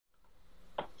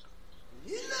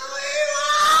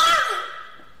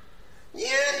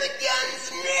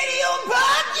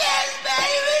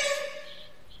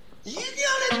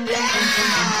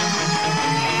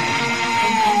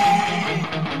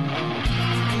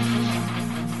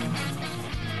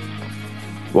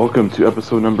Welcome to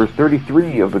episode number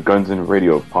 33 of the Guns and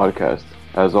Radio podcast.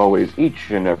 As always,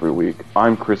 each and every week,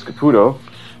 I'm Chris Caputo.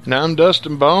 And I'm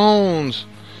Dustin Bones.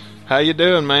 How you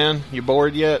doing, man? You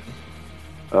bored yet?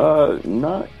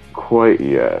 Not quite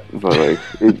yet, but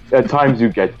at times you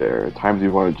get there. At times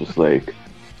you want to just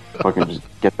fucking just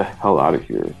get the hell out of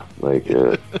here.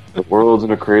 The world's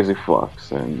in a crazy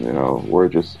flux, and we're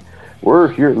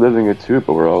here living it too,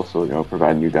 but we're also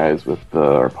providing you guys with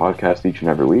our podcast each and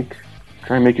every week.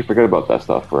 Try and make you forget about that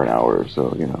stuff for an hour or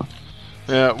so,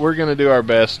 Yeah, we're going to do our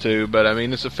best to, but I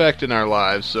mean, it's affecting our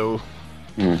lives, so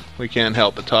we can't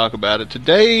help but talk about it.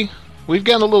 Today, we've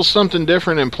got a little something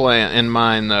different in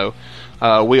mind, though.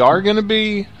 We are going to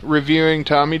be reviewing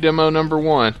Tommy Demo number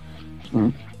 1,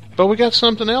 but we got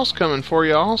something else coming for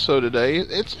you also today.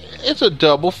 It's a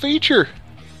double feature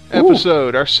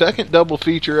episode, our second double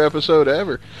feature episode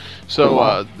ever.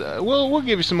 So we'll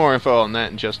give you some more info on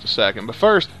that in just a second. But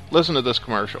first, listen to this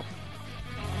commercial.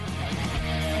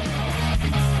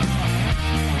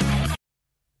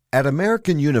 At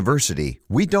American University,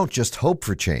 we don't just hope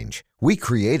for change, we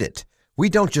create it. We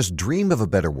don't just dream of a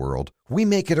better world, we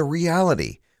make it a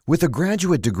reality. With a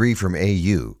graduate degree from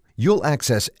AU, you'll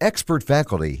access expert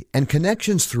faculty and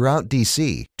connections throughout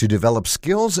DC to develop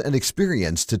skills and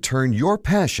experience to turn your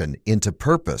passion into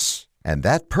purpose. And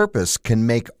that purpose can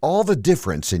make all the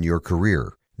difference in your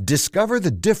career. Discover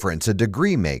the difference a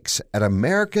degree makes at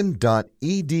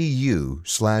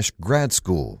american.edu/grad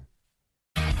school.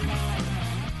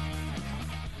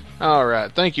 All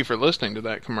right. Thank you for listening to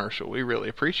that commercial. We really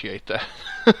appreciate that.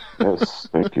 Yes,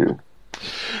 thank you.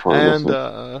 And,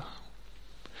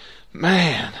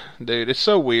 man, dude, it's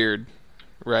so weird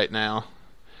right now.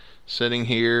 Sitting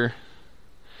here,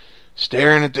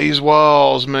 staring at these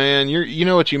walls, man. You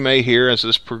know what you may hear as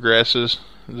this progresses?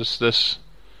 This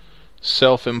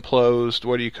self-imposed,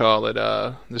 what do you call it?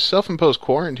 This self-imposed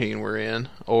quarantine we're in,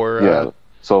 or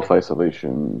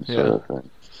self-isolation sort of thing.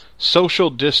 Social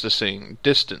distancing,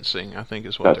 I think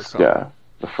is what they're called. Yeah,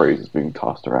 the phrase is being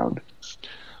tossed around.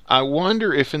 I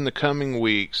wonder if in the coming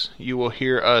weeks you will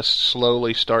hear us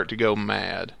slowly start to go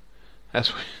mad.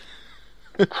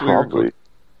 Probably.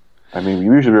 I mean, we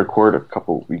usually record a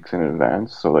couple weeks in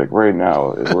advance, so right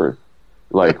now we're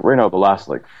the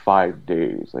last 5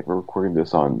 days, we're recording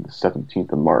this on the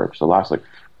 17th of March. The last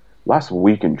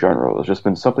week in general, there's just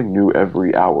been something new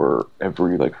every hour,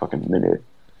 every fucking minute.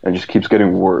 And it just keeps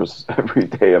getting worse every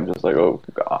day. I'm just oh,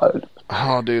 God.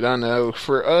 Oh, dude, I know.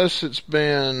 For us,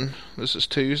 this is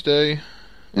Tuesday.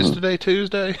 Is today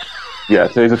Tuesday? Yeah,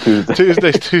 today's a Tuesday.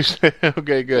 Tuesday's Tuesday.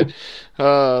 Okay, good.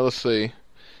 Let's see.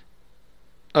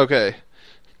 Okay.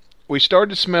 We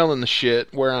started smelling the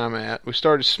shit where I'm at. We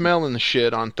started smelling the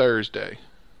shit on Thursday.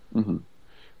 Mm-hmm.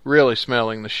 Really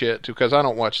smelling the shit, too, because I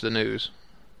don't watch the news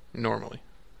normally.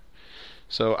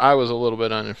 So I was a little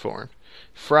bit uninformed.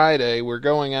 Friday, we're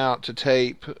going out to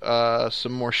tape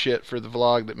some more shit for the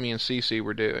vlog that me and Cece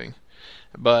were doing.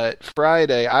 But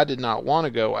Friday, I did not want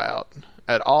to go out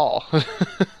at all.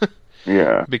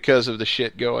 Yeah. Because of the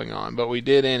shit going on. But we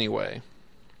did anyway.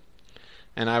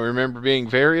 And I remember being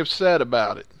very upset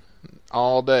about it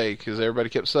all day, because everybody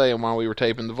kept saying while we were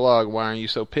taping the vlog, why aren't you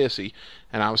so pissy?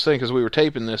 And I was thinking, because we were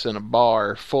taping this in a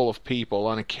bar full of people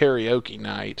on a karaoke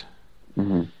night.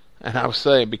 Mm-hmm. And I was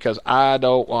saying, because I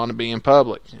don't want to be in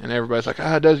public. And everybody's like,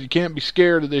 you can't be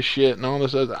scared of this shit and all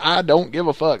this other. I don't give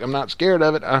a fuck. I'm not scared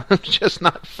of it. I'm just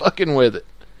not fucking with it.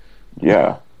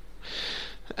 Yeah.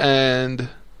 And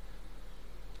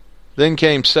then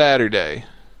came Saturday.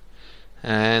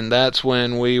 And that's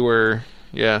when we were,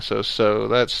 so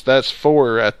that's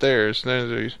 4 right there.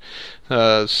 Saturday,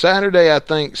 I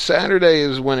think, Saturday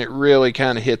is when it really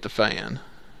kind of hit the fan.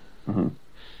 Mm-hmm.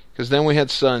 Because then we had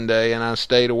Sunday, and I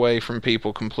stayed away from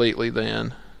people completely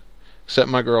then. Except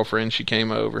my girlfriend, she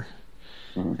came over.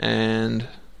 Mm-hmm. And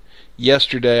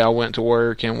yesterday I went to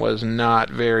work and was not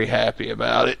very happy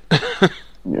about it.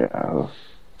 Yeah.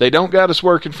 They don't got us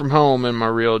working from home in my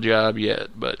real job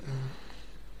yet, but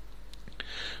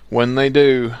when they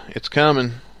do, it's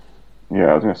coming. Yeah,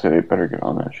 I was going to say they better get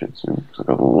on that shit soon. Because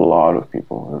a lot of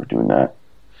people are doing that.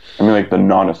 I mean, the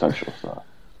non-essential stuff.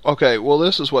 Okay, well,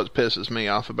 this is what pisses me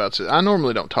off about it. I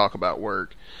normally don't talk about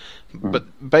work,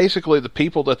 but basically the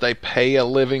people that they pay a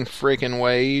living freaking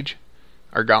wage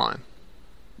are gone.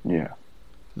 Yeah.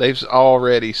 They've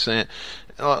already sent,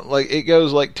 it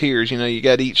goes like tiers, you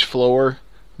got each floor.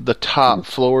 The top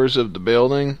floors of the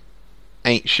building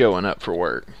ain't showing up for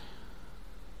work.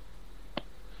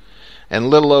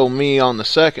 And little old me on the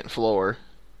second floor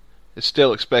is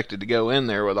still expected to go in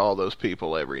there with all those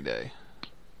people every day.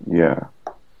 Yeah.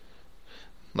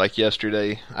 Like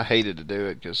yesterday, I hated to do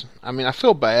it because, I mean, I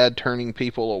feel bad turning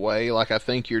people away like I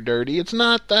think you're dirty. It's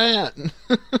not that.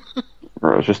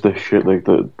 Bro, it's just the shit, like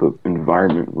the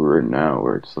environment we're in now,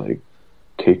 where it's like,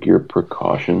 take your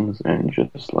precautions and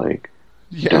just like,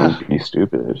 don't be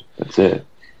stupid. That's it.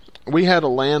 We had a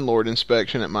landlord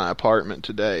inspection at my apartment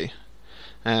today,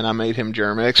 and I made him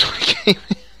Germ-X when he came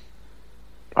in.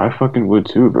 I fucking would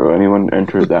too, bro. Anyone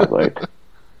enters that, like,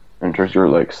 enters your,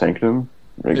 like, sanctum,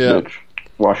 like, bitch,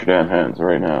 wash your damn hands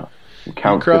right now.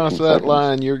 Count you cross that seconds.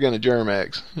 Line, you're gonna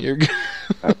Germ-X. You're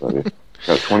yeah, buddy.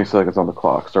 Got 20 seconds on the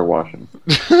clock. Start washing.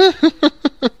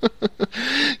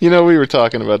 You know, we were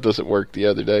talking about this at work the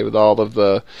other day with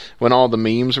when all the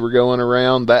memes were going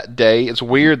around that day. It's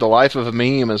weird. The life of a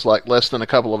meme is like less than a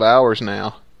couple of hours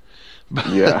now.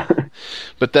 Yeah.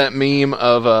 But that meme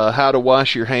of how to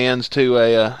wash your hands to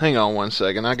hang on one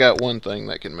second. I got one thing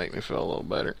that can make me feel a little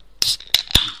better.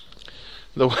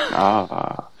 Good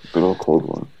old cold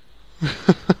one.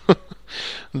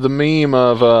 The meme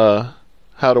of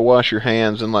how to wash your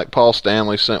hands, and like Paul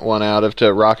Stanley sent one out of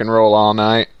to Rock and Roll All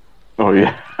Night. Oh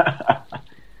yeah.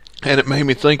 And it made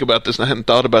me think about this, and I hadn't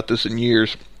thought about this in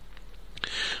years.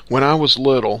 When I was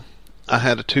little, I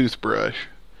had a toothbrush,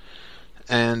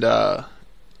 and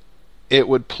it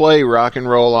would play Rock and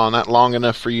Roll All Night long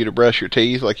enough for you to brush your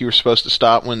teeth, like you were supposed to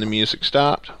stop when the music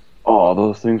stopped. Oh,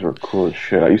 those things were cool as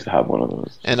shit. I used to have one of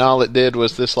those. And all it did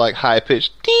was this like high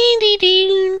pitched ding ding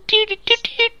ding doo doo doo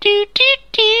doo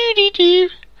doo doo doo.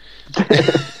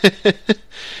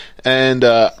 And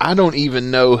I don't even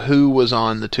know who was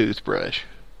on the toothbrush.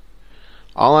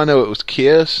 All I know, it was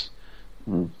Kiss.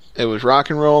 It was Rock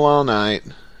and Roll All Night,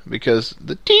 because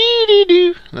the doo doo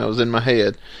doo that was in my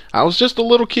head. I was just a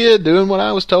little kid doing what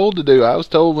I was told to do. I was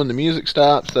told when the music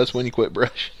stops, that's when you quit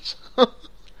brushing.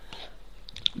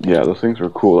 Yeah, those things were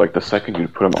cool. Like, the second you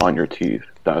put them on your teeth,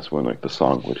 that's when, like, the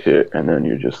song would hit, and then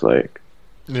you just, like,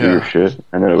 do your shit,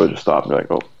 and then it would just stop, and be like,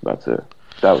 oh, that's it.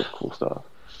 That was cool stuff.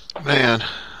 Man,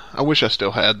 I wish I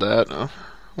still had that. I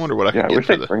wonder what I could get for that. Yeah, I wish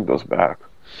they'd bring those back.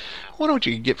 I wonder what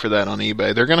you could get for that on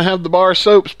eBay. They're going to have the bar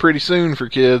soaps pretty soon for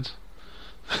kids.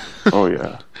 Oh,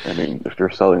 yeah. I mean, if they're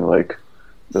selling, like,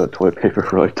 the toilet paper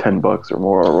for, like, $10 or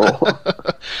more a roll.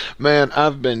 Man,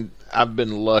 I've been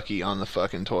lucky on the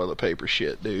fucking toilet paper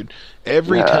shit, dude.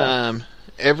 Every time,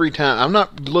 I'm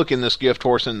not looking this gift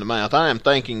horse in the mouth. I am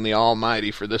thanking the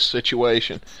Almighty for this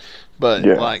situation. But,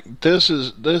 like,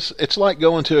 it's like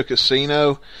going to a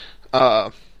casino,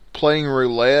 playing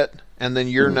roulette, and then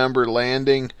your number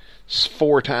landing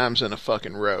 4 times in a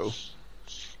fucking row.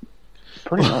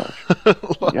 Pretty much.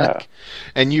 Yeah.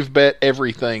 And you've bet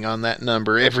everything on that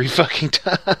number every fucking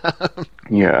time.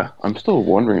 Yeah. I'm still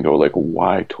wondering, though, like,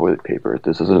 why toilet paper?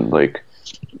 This isn't, like,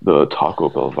 the Taco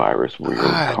Bell virus where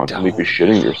you're constantly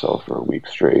shitting yourself for a week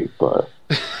straight, but,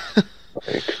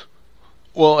 like...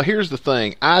 Well, here's the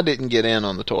thing. I didn't get in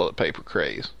on the toilet paper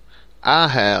craze. I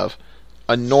have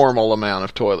a normal amount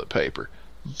of toilet paper.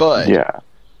 But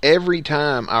every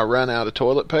time I run out of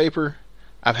toilet paper,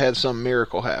 I've had some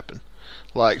miracle happen.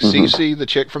 Like Cece, the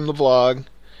chick from the vlog,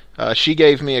 she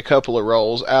gave me a couple of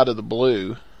rolls out of the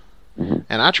blue,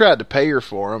 and I tried to pay her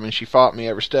for them, and she fought me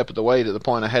every step of the way to the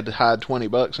point I had to hide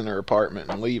 $20 in her apartment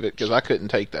and leave it because I couldn't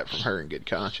take that from her in good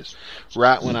conscience.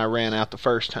 Right when I ran out the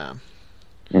first time.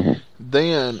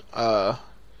 Then the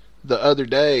other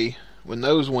day when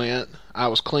those went, I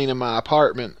was cleaning my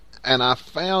apartment, and I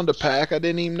found a pack I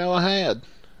didn't even know I had,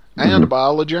 and a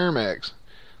bottle of Germ-X.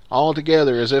 All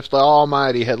together, as if the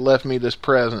Almighty had left me this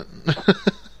present.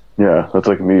 Yeah, that's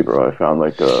like me, bro. I found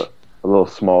like a little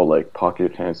small like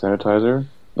pocket hand sanitizer,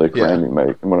 like in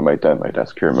one of my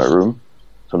desk here in my room.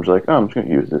 So I'm just like, I'm just gonna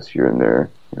use this here and there,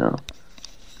 you know.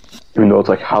 Even though it's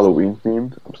like Halloween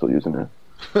themed, I'm still using it.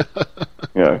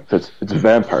 Yeah, it's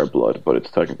vampire blood, but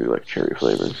it's technically like cherry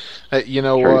flavored. Hey, you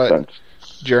know cherry what? Scent.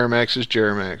 Germ-X is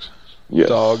Germ-X. Yes.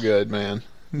 It's all good, man.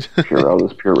 Purell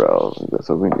is Purell. That's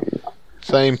what we need.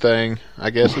 Same thing.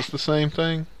 I guess it's the same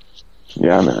thing.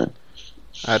 Yeah, man.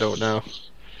 I don't know.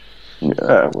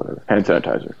 Yeah, whatever. Hand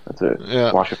sanitizer. That's it.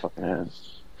 Yeah. Wash your fucking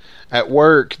hands. At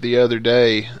work the other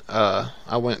day,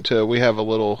 we have a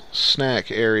little snack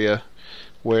area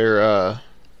where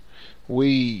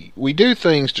we do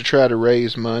things to try to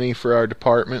raise money for our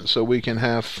department so we can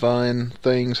have fun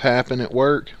things happen at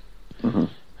work.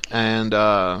 And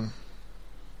the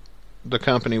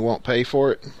company won't pay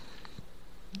for it.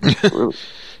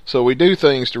 So we do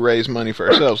things to raise money for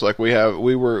ourselves. Like we have a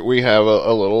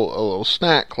little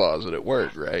snack closet at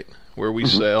work, right, where we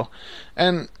sell.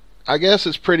 And I guess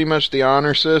it's pretty much the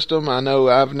honor system. I know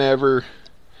I've never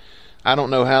I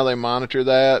don't know how they monitor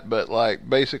that, but like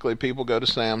basically people go to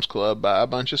Sam's Club, buy a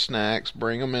bunch of snacks,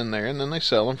 bring them in there, and then they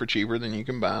sell them for cheaper than you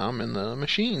can buy them in the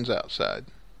machines outside.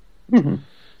 Mm-hmm.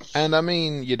 And I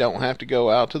mean, you don't have to go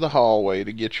out to the hallway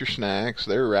to get your snacks.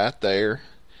 They're right there.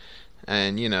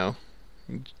 And, you know,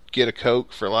 get a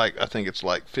Coke for like, I think it's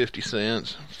like 50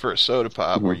 cents for a soda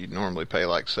pop, Mm-hmm. where you'd normally pay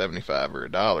like 75 or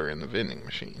 $1 in the vending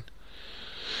machine.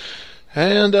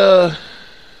 And,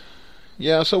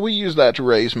 yeah, so we use that to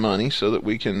raise money so that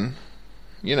we can,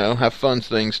 you know, have fun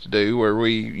things to do where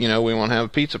we, you know, we want to have a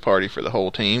pizza party for the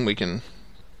whole team. We can,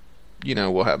 you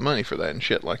know, we'll have money for that and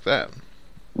shit like that.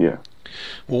 Yeah.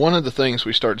 Well, one of the things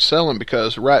we started selling,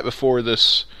 because right before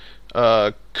this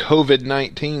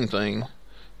COVID-19 thing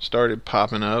started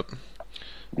popping up,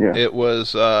 Yeah. it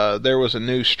was there was a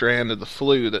new strand of the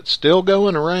flu that's still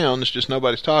going around. It's just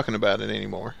nobody's talking about it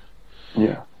anymore.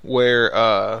 Yeah.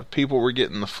 Where people were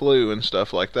getting the flu and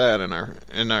stuff like that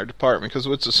in our department, because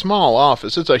it's a small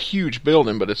office. It's a huge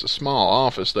building, but it's a small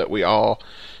office that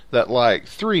like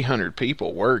 300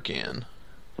 people work in.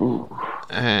 Ooh.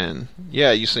 And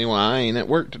yeah, you see why I ain't at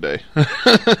work today.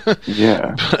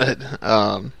 Yeah. But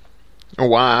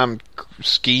why I'm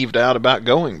skeeved out about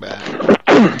going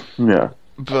back. Yeah.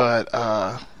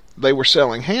 But they were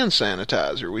selling hand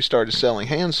sanitizer. We started selling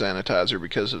hand sanitizer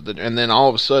because of and then all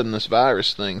of a sudden this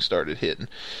virus thing started hitting.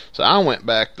 So I went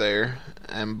back there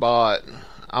and bought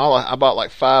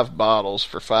like 5 bottles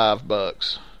for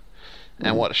 $5.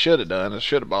 And what I should have done, I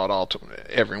should have bought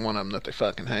every one of them that they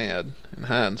fucking had, in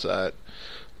hindsight.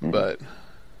 But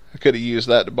I could have used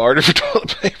that to barter for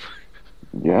toilet paper.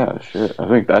 Yeah, shit. I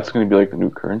think that's going to be like the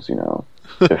new currency now.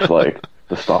 If like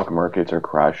the stock markets are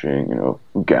crashing, you know,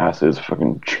 gas is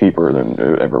fucking cheaper than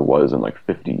it ever was in like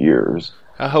 50 years.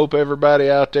 I hope everybody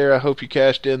out there, I hope you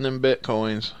cashed in them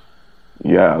Bitcoins.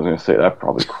 Yeah, I was going to say that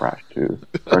probably crashed too.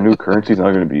 Our new currency is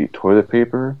now going to be toilet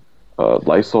paper,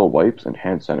 Lysol wipes, and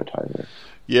hand sanitizer.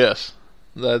 Yes,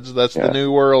 that's Yeah. the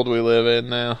new world we live in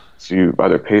now. So you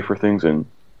either pay for things in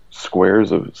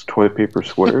squares of toilet paper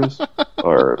squares,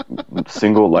 or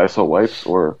single Lysol wipes,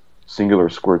 or singular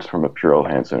squirts from a Purell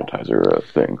hand sanitizer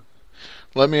thing.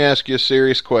 Let me ask you a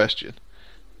serious question.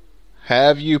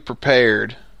 Have you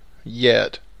prepared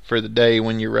yet for the day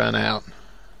when you run out?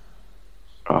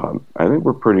 I think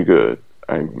we're pretty good.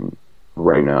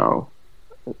 Right now,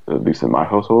 at least in my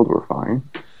household, we're fine.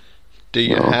 Do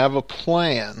you No. have a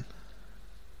plan?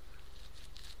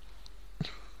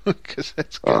 Because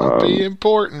that's going to be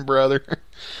important, brother.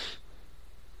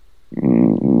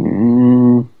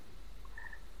 I'm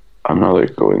not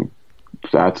like going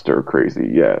that stir crazy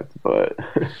yet, but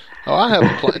Oh, I have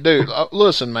a plan. Dude,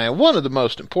 listen, man, one of the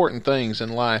most important things in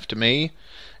life to me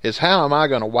is how am I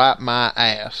going to wipe my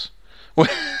ass? When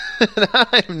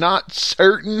I'm not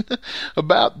certain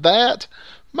about that,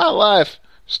 my life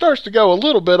starts to go a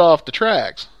little bit off the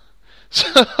tracks.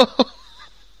 So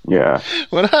yeah,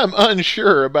 when I'm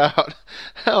unsure about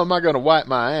how am I going to wipe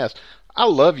my ass, I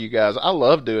love you guys. I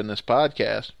love doing this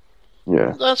podcast.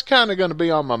 yeah. That's kind of going to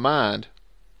be on my mind.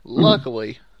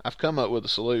 Luckily, I've come up with a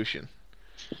solution.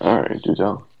 All right, do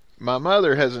tell. My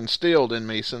mother has instilled in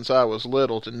me since I was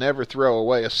little to never throw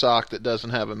away a sock that doesn't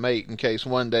have a mate, in case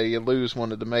one day you lose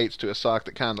one of the mates to a sock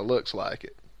that kind of looks like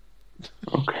it.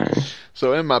 Okay.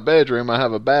 So in my bedroom, I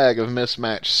have a bag of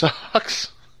mismatched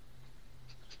socks.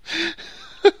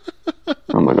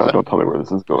 Oh my god, don't tell me where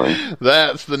this is going.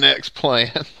 That's the next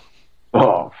plan.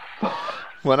 Oh,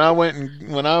 When I went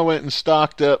and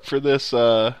stocked up for this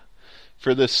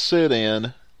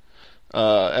sit-in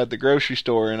at the grocery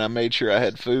store, and I made sure I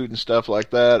had food and stuff like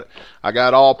that, I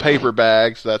got all paper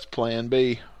bags. That's plan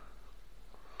B.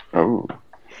 oh.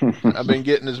 I've been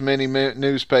getting as many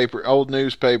old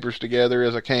newspapers together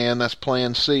as I can. That's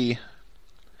plan C.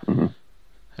 Mm-hmm.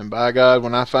 And by God,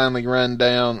 when I finally run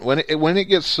down, when it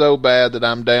gets so bad that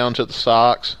I'm down to the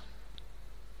socks,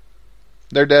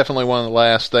 they're definitely one of the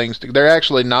last things to. They're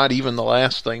actually not even the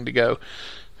last thing to go,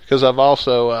 because I've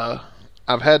also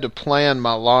I've had to plan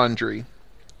my laundry,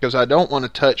 because I don't want to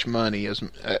touch money as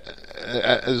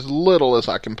little as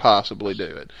I can possibly do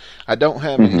it. I don't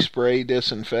have any spray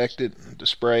disinfectant to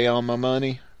spray on my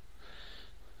money,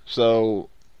 so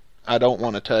I don't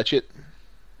want to touch it.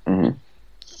 Mm-hmm.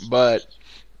 But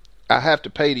I have to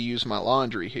pay to use my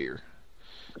laundry here.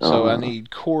 So I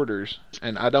need quarters,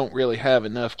 and I don't really have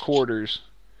enough quarters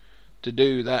to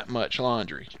do that much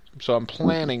laundry. So I'm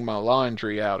planning my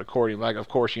laundry out accordingly. Like, of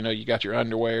course, you know, you got your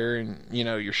underwear and, you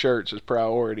know, your shirts as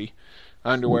priority.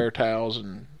 Underwear, towels,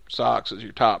 and socks is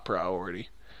your top priority.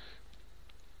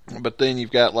 But then you've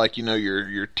got, like, you know,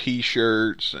 your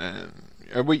T-shirts and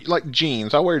we like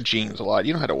jeans. I wear jeans a lot.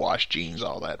 You don't have to wash jeans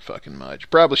all that fucking much.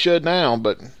 Probably should now,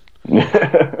 but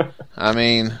I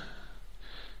mean,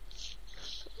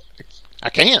 I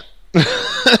can't.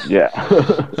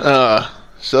 Yeah.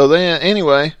 So then,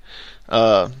 anyway,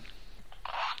 I've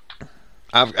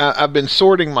been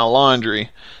sorting my laundry,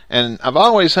 and I've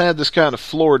always had this kind of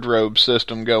floor robe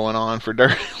system going on for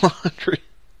dirty laundry.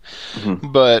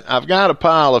 Mm-hmm. But I've got a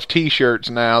pile of T-shirts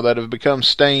now that have become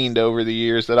stained over the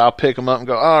years that I'll pick them up and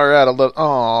go, all right,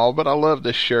 I love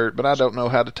this shirt, but I don't know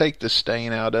how to take this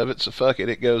stain out of it, so fuck it,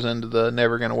 it goes into the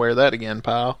never gonna wear that again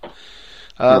pile.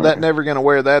 That never gonna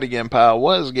wear that again pile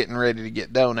was getting ready to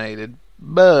get donated,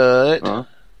 but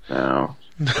no.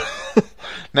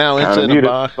 Now it's in a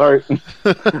box. Sorry.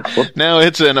 Now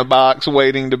it's in a box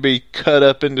waiting to be cut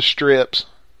up into strips.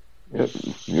 Yep,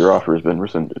 your offer has been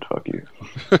rescinded. Fuck you.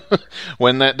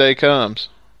 When that day comes.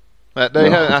 That day,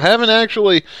 I haven't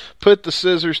actually put the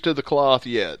scissors to the cloth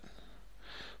yet.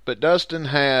 But Dustin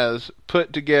has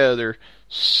put together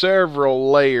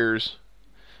several layers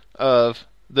of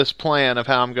this plan of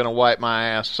how I'm going to wipe my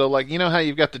ass. So, like, you know how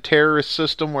you've got the terrorist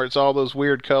system where it's all those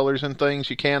weird colors and things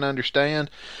you can't understand?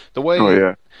 The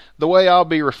way I'll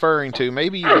be referring to,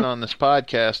 maybe even on this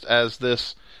podcast, as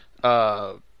this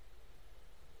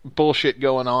bullshit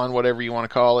going on, whatever you want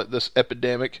to call it, this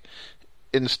epidemic,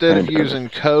 instead of using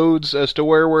codes as to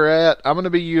where we're at, I'm going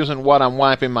to be using what I'm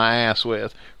wiping my ass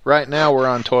with. Right now we're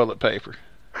on toilet paper.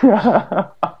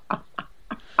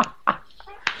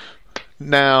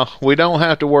 Now, we don't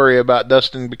have to worry about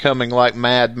Dustin becoming like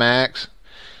Mad Max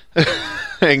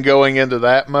and going into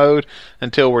that mode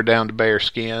until we're down to bare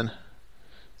skin.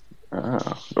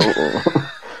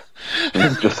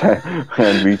 Just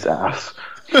hand meets ass.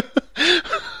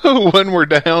 When we're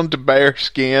down to bare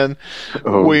skin,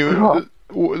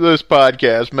 this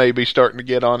podcast may be starting to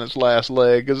get on its last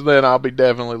leg, because then I'll be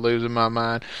definitely losing my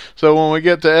mind. So when we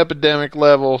get to epidemic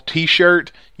level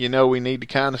T-shirt, we need to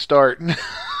kind of start.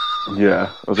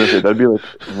 Yeah, I was going to say, that'd be like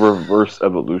reverse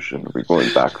evolution. Are we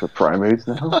going back to primates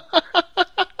now?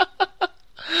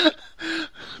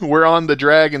 We're on the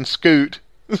dragon scoot.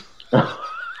 The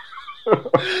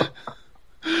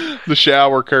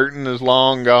shower curtain is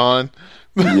long gone.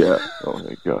 Yeah. Oh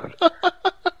my god.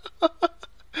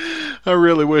 I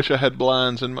really wish I had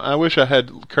blinds, and I wish I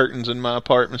had curtains in my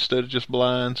apartment instead of just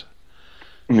blinds.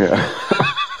 Yeah.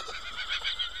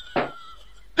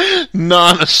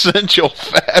 Non-essential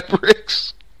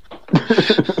fabrics.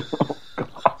 Oh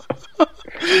god.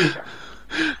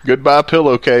 Goodbye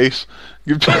pillowcase.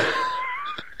 Goodbye.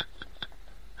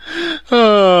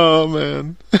 Oh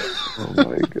man. Oh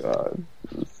my god.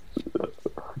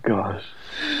 Gosh.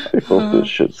 I hope this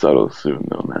shit settles soon,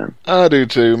 though, man. I do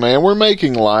too, man. Fear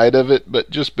making light of it, but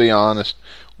just be honest.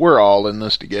 We're all in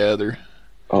this together.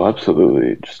 Oh,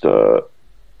 absolutely. Just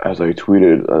as I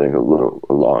tweeted, I think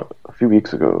a few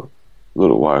weeks ago, a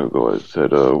little while ago, I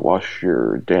said, wash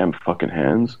your damn fucking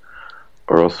hands,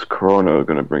 or else Corona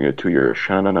gonna bring it to your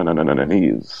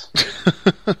knees.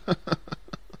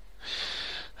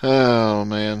 Oh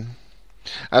man.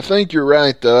 I think you're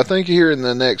right, though. I think here in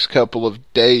the next couple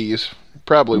of days,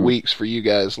 probably weeks for you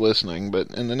guys listening, but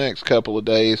in the next couple of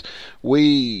days,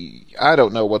 I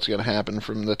don't know what's going to happen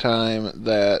from the time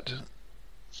that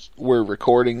we're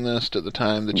recording this to the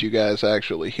time that you guys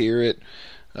actually hear it.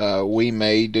 We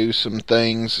may do some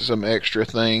things, some extra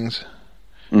things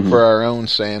for our own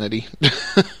sanity.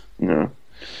 Yeah.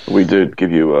 We did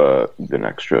give you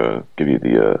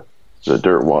the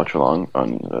Dirt Watch Along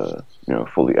on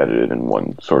fully edited in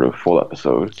one sort of full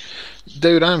episode.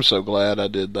 Dude, I'm so glad I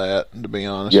did that, to be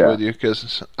honest with you,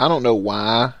 because I don't know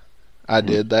why I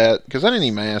did that, because I didn't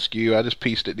even ask you. I just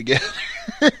pieced it together.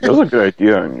 It was a good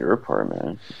idea on your part,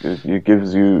 man. It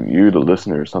gives you the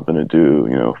listener, something to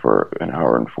do, for an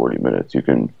hour and 40 minutes. You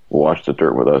can watch The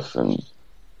Dirt with us and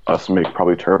us make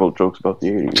probably terrible jokes about the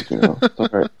 80s, It's all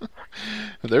right.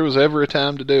 If there was ever a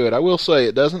time to do it, I will say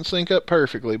it doesn't sync up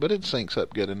perfectly, but it syncs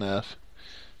up good enough.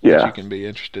 Yeah. That you can be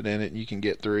interested in it, and you can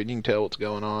get through it, and you can tell what's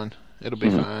going on. It'll be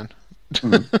fine.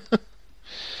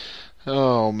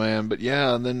 Oh, man, but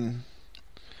yeah, and then...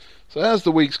 So as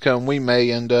the weeks come, we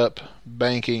may end up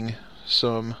banking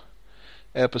some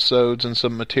episodes and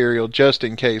some material just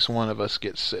in case one of us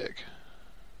gets sick.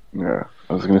 Yeah,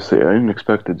 I was going to say, I didn't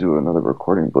expect to do another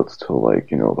recording blitz till,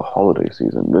 the holiday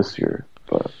season this year,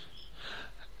 but...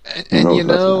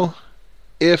 And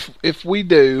if we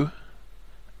do,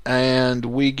 and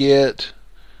we get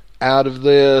out of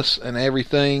this and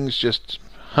everything's just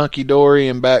hunky-dory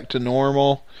and back to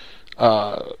normal,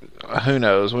 who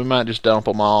knows, we might just dump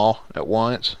them all at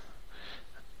once.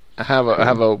 Have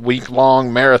a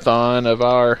week-long marathon of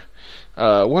our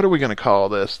what are we going to call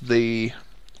this?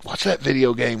 What's that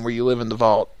video game where you live in the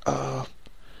vault?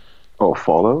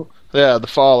 Fallout? Yeah, the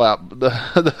Fallout.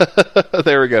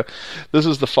 There we go. This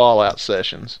is the Fallout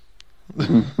sessions.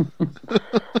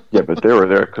 Yeah, but they were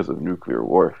there because of nuclear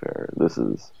warfare. This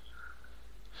is...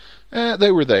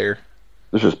 They were there.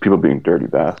 It's just people being dirty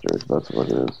bastards. That's what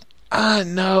it is. I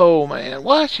know, man.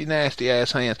 Wash your nasty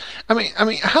ass hands. I mean,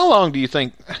 how long do you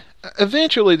think?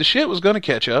 Eventually, the shit was going to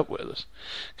catch up with us.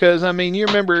 Because I mean, you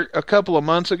remember a couple of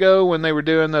months ago when they were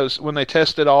doing those, when they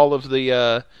tested all of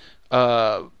the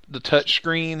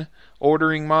touchscreen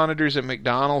ordering monitors at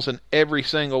McDonald's, and every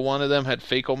single one of them had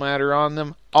fecal matter on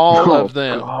them. All of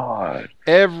them. God.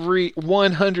 Every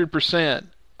 100%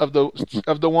 of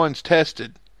the ones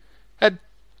tested had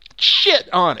shit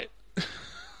on it.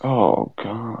 Oh,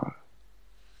 God.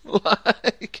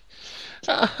 Like,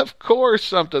 of course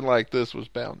something like this was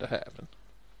bound to happen.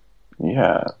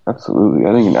 Yeah, absolutely.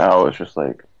 I think now it's just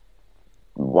like,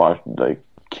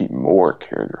 keep more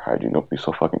character hygiene. Don't be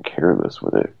so fucking careless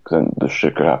with it, because then this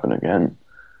shit could happen again.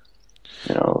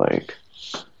 You know, like...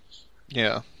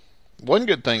 Yeah. One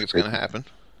good thing that's going to happen.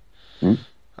 Hmm?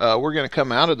 We're going to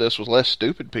come out of this with less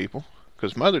stupid people,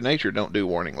 because Mother Nature don't do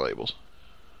warning labels.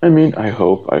 I mean, I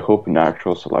hope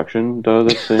natural selection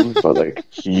does its thing, but like,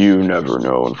 you never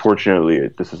know. Unfortunately,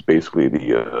 this is basically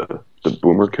the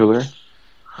boomer killer.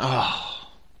 Oh.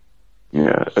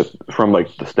 Yeah, from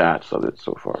like the stats of it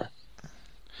so far.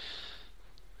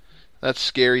 That's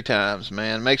scary times,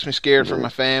 man. Makes me scared for my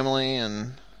family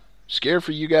and scared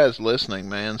for you guys listening,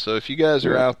 man. So if you guys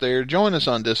are out there, join us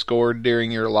on Discord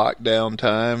during your lockdown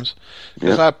times,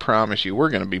 because I promise you, we're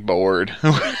going to be bored.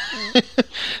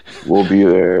 We'll be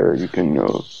there. You can,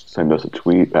 send us a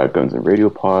tweet at Guns and Radio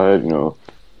Pod.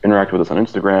 Interact with us on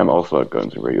Instagram, also at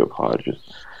Guns and Radio Pod.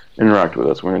 Just interact with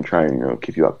us. We're going to try and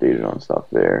keep you updated on stuff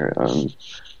there, and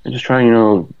just try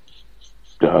and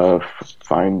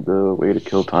find the way to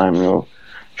kill time.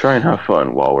 Try and have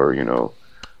fun while we're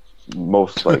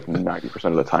most like 90%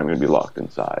 of the time going to be locked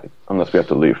inside, unless we have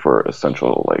to leave for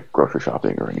essential like grocery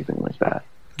shopping or anything like that.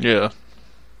 Yeah.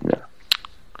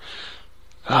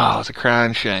 Oh, it's a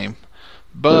crying shame.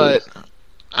 But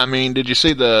I mean, did you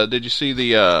see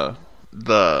the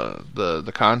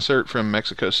concert from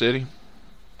Mexico City?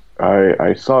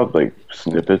 I saw like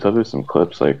snippets of it, some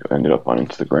clips like ended up on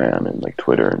Instagram and like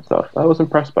Twitter and stuff. I was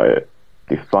impressed by it.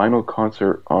 The final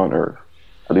concert on Earth,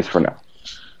 at least for now.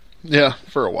 Yeah,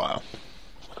 for a while.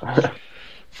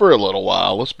 For a little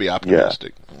while. Let's be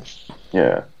optimistic.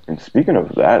 Yeah. And speaking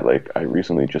of that, like, I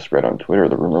recently just read on Twitter,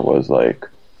 the rumor was like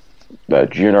that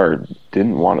GNR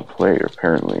didn't want to play,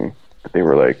 apparently. But they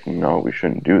were like, no, we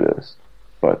shouldn't do this.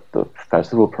 But the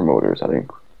festival promoters, I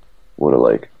think, would have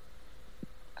like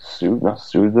not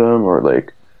sued them, or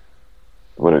like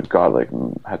would have got like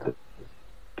had to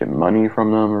get money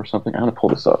from them or something. I'm gonna pull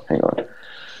this up. Hang on.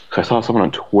 I saw someone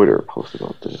on Twitter post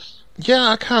about this. Yeah,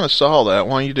 I kind of saw that.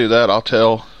 Why don't you do that? I'll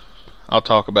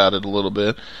talk about it a little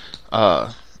bit.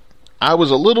 I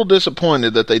was a little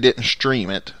disappointed that they didn't stream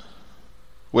it.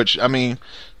 Which, I mean,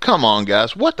 come on,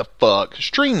 guys. What the fuck?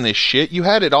 Stream this shit. You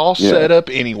had it all set up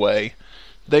anyway.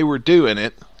 They were doing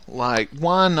it. Like,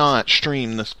 why not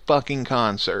stream this fucking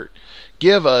concert?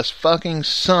 Give us fucking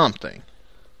something.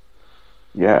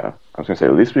 Yeah. I was going to say,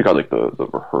 at least we got, like, the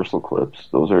rehearsal clips.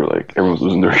 Those are, like, everyone's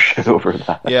losing their shit over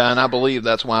that. Yeah, and I believe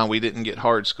that's why we didn't get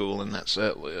Hard School in that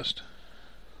set list.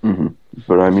 Mm-hmm.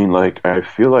 But, I mean, like, I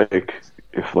feel like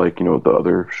if, like, the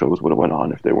other shows would have went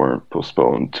on if they weren't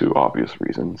postponed to obvious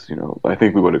reasons, I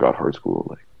think we would have got Hard School,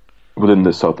 like, within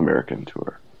the South American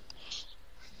tour.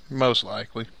 Most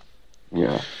likely.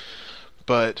 Yeah.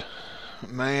 But,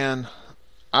 man...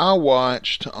 I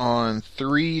watched on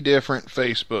 3 different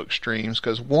Facebook streams,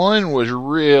 because one was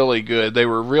really good. They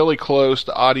were really close.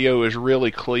 The audio was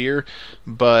really clear,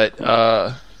 but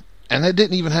and it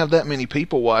didn't even have that many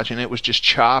people watching. It was just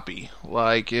choppy.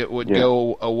 Like, it would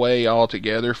go away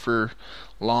altogether for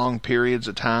long periods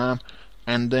of time.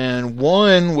 And then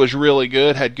one was really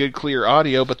good, had good clear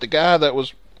audio, but the guy that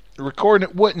was recording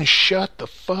it wouldn't shut the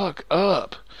fuck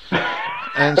up.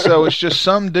 And so it's just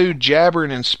some dude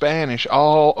jabbering in Spanish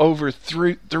all over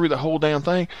through the whole damn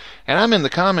thing. And I'm in the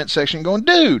comment section going,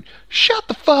 dude, shut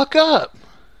the fuck up.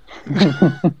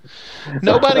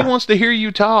 Nobody wants to hear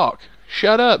you talk.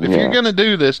 Shut up. If you're going to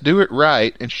do this, do it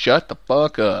right and shut the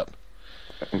fuck up.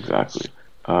 Exactly.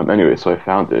 Anyway, so I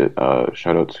found it.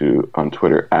 Shout out to, on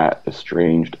Twitter, at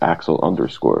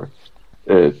 @estrangedaxel_.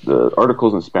 The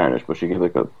article's in Spanish, but she gave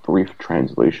like a brief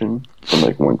translation from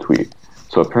like one tweet.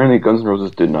 So apparently Guns N'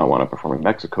 Roses did not want to perform in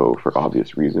Mexico for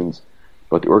obvious reasons,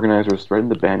 but the organizers threatened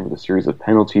the band with a series of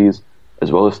penalties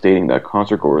as well as stating that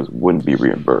concert goers wouldn't be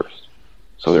reimbursed.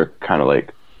 So they're kind of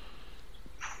like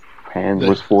hands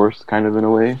was forced, kind of in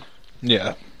a way.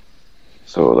 Yeah.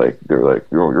 So like they're like,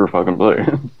 you're fucking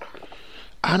playing.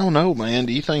 I don't know, man.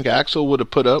 Do you think Axl would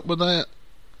have put up with that?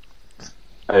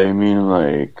 I mean,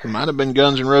 like, It might have been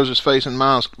Guns N' Roses featuring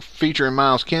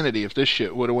Miles Kennedy if this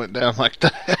shit would have went down like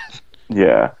that.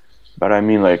 yeah, but I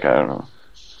mean, like, I don't know.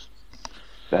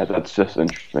 That's just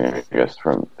interesting, I guess,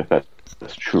 from if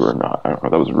that's true or not. I don't know.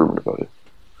 That was rumored about it.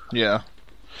 Yeah.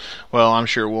 Well, I'm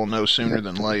sure we'll know sooner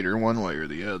than later, one way or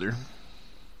the other.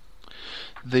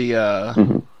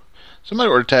 Somebody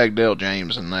ought to tag Dale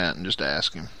James in that and just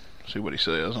ask him, see what he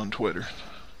says on Twitter.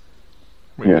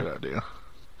 Be a good idea.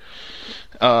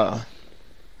 I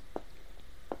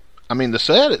mean, the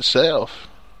set itself,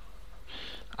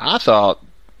 I thought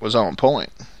was on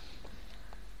point.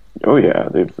 Oh yeah,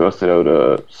 they busted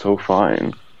out So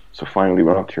Fine. So finally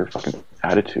went up to your fucking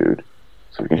Attitude,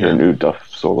 so we can hear a new Duff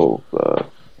solo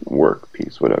work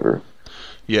piece, whatever.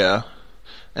 Yeah,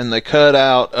 and they cut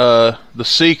out The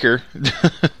Seeker.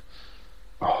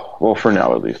 Well, for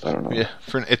now at least, I don't know. Yeah,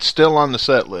 it's still on the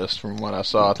set list from what I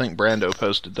saw. I think Brando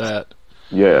posted that.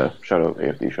 Yeah, shout out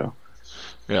AFD show.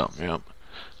 Yeah.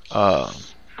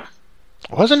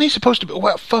 Wasn't he supposed to be...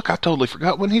 Well, fuck, I totally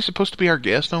forgot. Wasn't he supposed to be our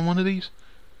guest on one of these?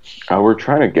 We're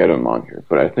trying to get him on here,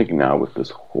 but I think now with this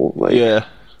whole, like... Yeah.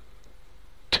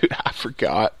 Dude, I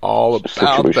forgot all about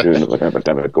situation that. of, like, an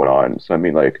epidemic going on. So, I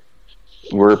mean, like,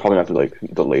 we're probably going to have to,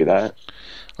 like, delay that.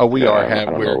 Oh, we're going to have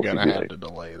like, to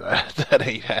delay that. That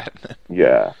ain't happening.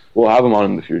 Yeah. We'll have him on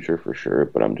in the future for sure,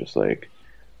 but I'm just, like,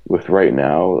 with right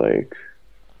now, like,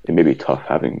 it may be tough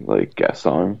having, like, guests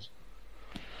on.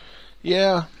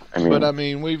 Yeah, I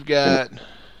mean, we've got...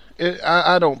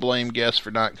 I don't blame guests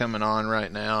for not coming on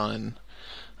right now, and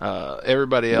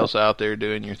everybody else out there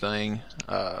doing your thing.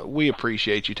 We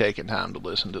appreciate you taking time to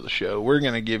listen to the show. We're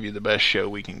going to give you the best show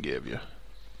we can give you.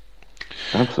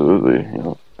 Absolutely.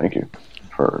 Thank you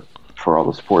for all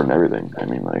the support and everything. I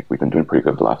mean, like, we've been doing pretty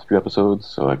good the last few episodes,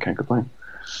 so I can't complain.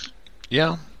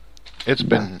 Yeah, it's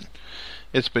been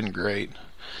great.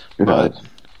 It has.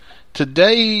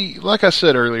 Today, like I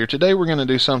said earlier, today we're going to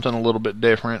do something a little bit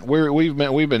different. We've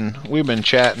been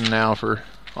chatting now for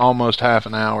almost half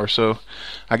an hour, so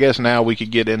I guess now we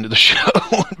could get into the show.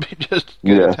 It'd be just as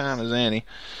good a time as any.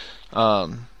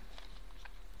 So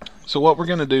what we're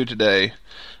going to do today,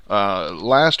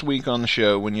 last week on the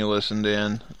show when you listened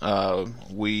in,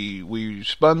 we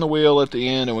spun the wheel at the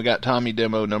end and we got Tommy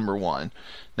Demo number 1.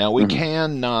 Now we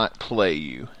cannot play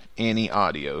you any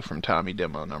audio from Tommy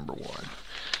Demo number 1.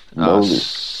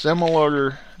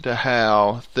 Similar to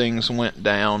how things went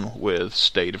down with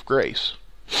State of Grace.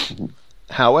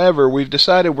 However, we've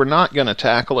decided we're not going to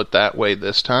tackle it that way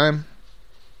this time.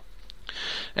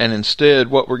 And instead,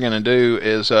 what we're going to do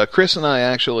is, Chris and I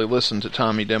actually listened to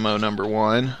Tommy Demo number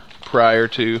 1 prior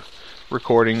to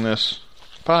recording this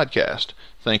podcast.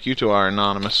 Thank you to our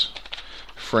anonymous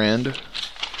friend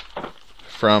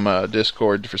from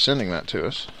Discord for sending that to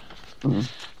us.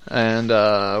 And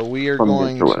we are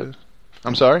going to...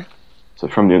 I'm sorry? So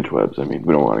from the interwebs, I mean,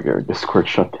 we don't want to get our Discord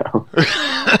shut down.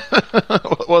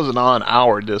 Well, it wasn't on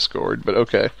our Discord, but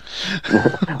okay.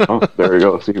 Oh, there we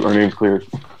go. See, our name's cleared.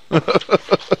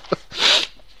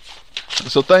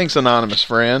 So thanks, anonymous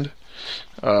friend.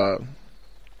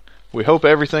 We hope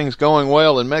everything's going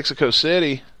well in Mexico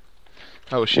City.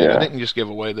 Oh, shit, I didn't just give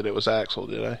away that it was Axl,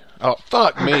 did I? Oh,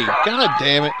 fuck me. God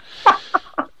damn it.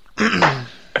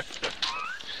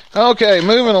 Okay,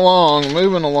 moving along.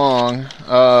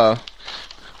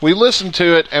 We listened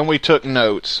to it and we took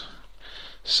notes.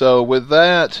 So with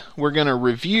that, we're going to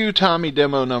review Tommy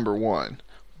Demo number 1.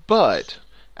 But,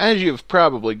 as you've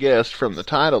probably guessed from the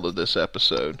title of this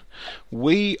episode,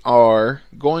 we are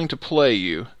going to play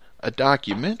you a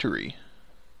documentary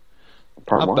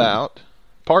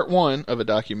part one of a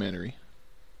documentary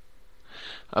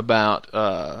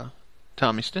about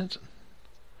Tommy Stinson.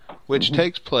 Which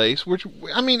takes place,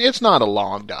 it's not a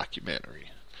long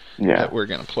documentary that we're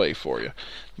going to play for you.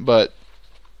 But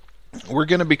we're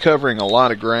going to be covering a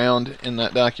lot of ground in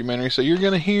that documentary. So you're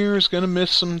going to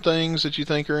miss some things that you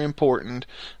think are important.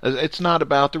 It's not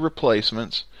about the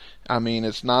replacements.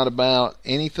 It's not about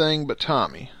anything but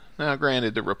Tommy. Now,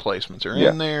 granted, the replacements are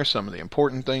in there. Some of the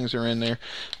important things are in there.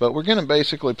 But we're going to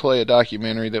basically play a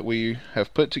documentary that we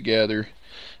have put together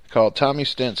called Tommy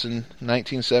Stinson,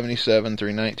 1977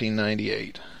 through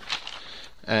 1998,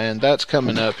 and that's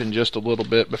coming up in just a little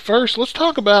bit. But first, let's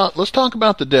talk about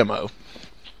the demo.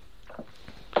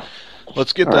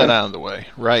 Let's get that out of the way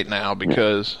right now,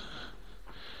 because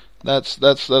That's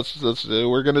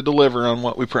we're going to deliver on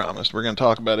what we promised. We're going to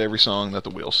talk about every song that the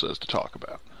wheel says to talk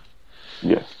about.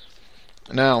 Yes.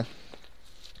 Now,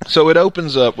 so it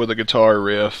opens up with a guitar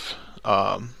riff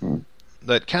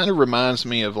that kind of reminds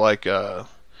me of like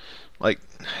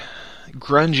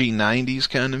grungy 90s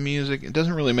kind of music. It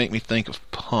doesn't really make me think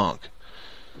of punk.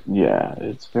 Yeah,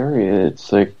 it's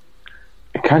like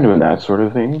kind of in that sort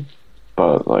of thing,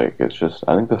 but like it's just,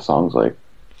 I think the song's like,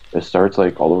 it starts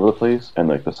like all over the place, and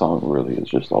like the song really is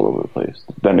just all over the place.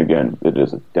 Then again, it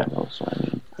is a demo, so I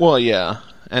mean. Well, yeah,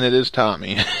 and it is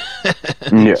Tommy.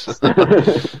 Yes.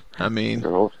 I mean,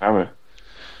 Tommy.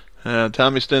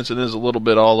 Tommy Stinson is a little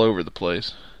bit all over the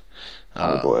place.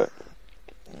 Oh boy.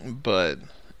 But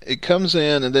it comes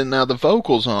in, and then now the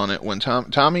vocals on it, when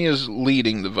Tommy is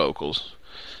leading the vocals.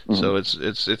 So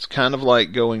it's kind of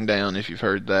like Going Down, if you've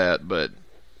heard that, but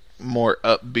more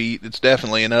upbeat. It's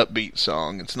definitely an upbeat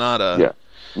song. It's not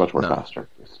much more faster.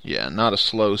 Yeah, not a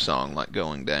slow song like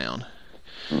Going Down.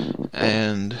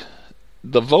 And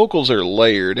the vocals are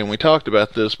layered, and we talked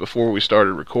about this before we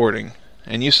started recording.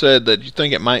 And you said that you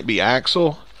think it might be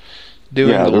Axl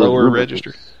doing the lower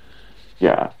register.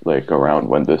 Yeah, like around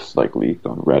when this like leaked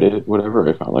on Reddit, whatever,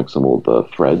 I found like some old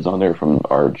threads on there from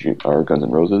our Guns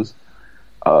N' Roses.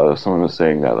 Someone was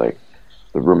saying that like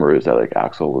the rumor is that like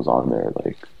Axl was on there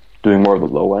like doing more of the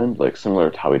low end, like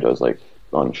similar to how he does like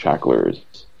on Shacklers.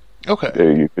 Okay.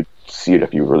 You could see it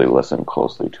if you really listen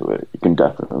closely to it. You can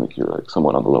definitely hear like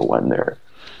someone on the low end there,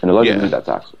 and allegedly that's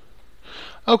Axl.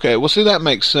 Okay, well, see, that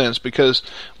makes sense, because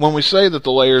when we say that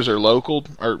the layers are local,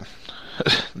 or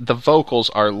the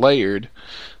vocals are layered,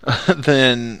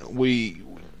 then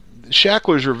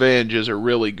Shackler's Revenge is a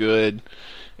really good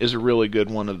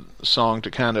one of the song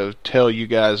to kind of tell you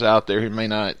guys out there who may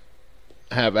not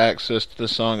have access to the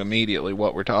song immediately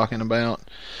what we're talking about.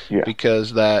 Yeah.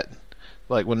 Because that,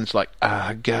 like when it's like,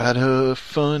 I got a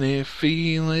funny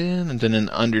feeling, and then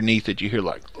underneath it you hear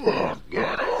like, oh,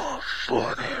 got a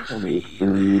funny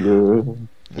feeling.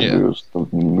 Yeah. There's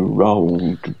something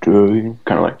wrong today.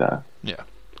 Kind of like that. Yeah.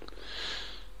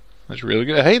 That's really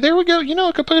good. Hey, there we go. You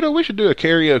know, Caputo, we should do a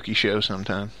karaoke show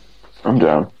sometime. I'm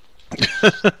down.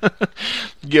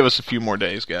 Give us a few more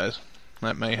days, guys.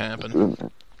 That may happen.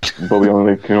 But we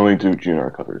can only do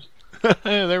GNR covers.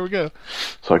 Yeah, there we go.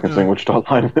 So I can sing Wichita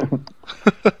Lineman.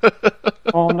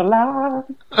 On the line.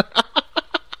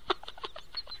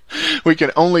 We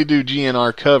can only do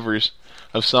GNR covers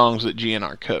of songs that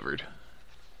GNR covered.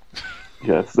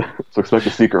 Yes. So expect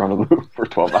a Seeker on a loop for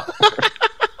 12 hours.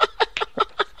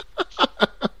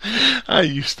 I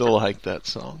used to like that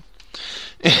song.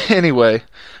 Anyway,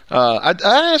 I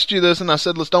asked you this, and I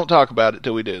said, let's don't talk about it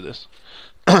till we do this.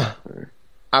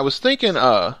 I was thinking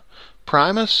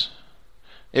Primus.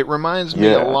 It reminds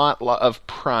me a lot of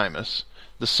Primus,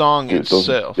 the song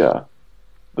itself.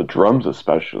 The drums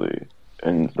especially,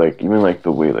 and like even like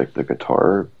the way like the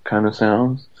guitar kind of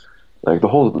sounds, like the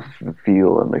whole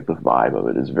feel and like the vibe of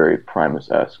it is very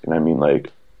Primus-esque. And I mean,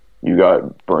 like, you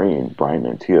got Brian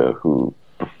Mantia, who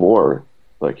before,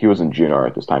 like, he was in GNR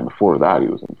at this time. Before that, he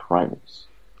was in Primus.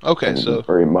 Okay, and so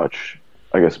very much,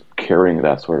 I guess, carrying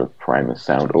that sort of Primus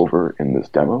sound over in this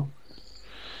demo.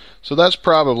 So that's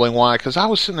probably why, because I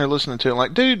was sitting there listening to it,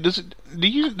 like, dude,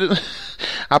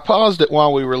 I paused it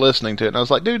while we were listening to it, and I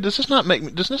was like, dude, does this not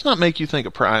make you think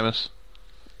of Primus?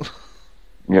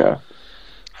 Yeah.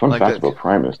 Fun like fact about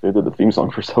Primus, they did the theme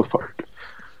song for South Park.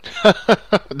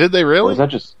 Did they really?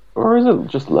 Or is it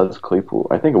just Les Claypool?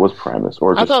 I think it was Primus.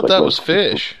 Or just, I thought like, that Les was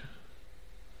Claypool. Fish.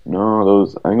 No,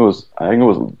 I think it was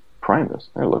Primus.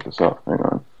 I gotta look this up. Hang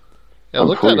on. Yeah,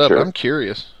 look that up. Sure. I'm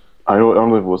curious. I don't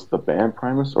know if it was the band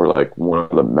Primus or like one of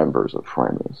the members of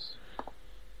Primus.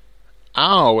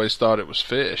 I always thought it was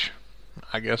Fish.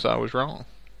 I guess I was wrong.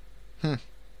 What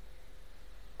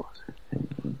was it?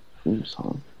 Theme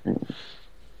song.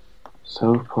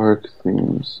 South Park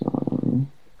theme song.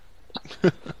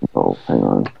 Oh, hang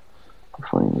on. I'm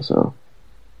finding this out.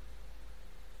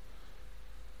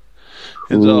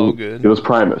 It's all good. It was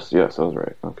Primus. Yes, I was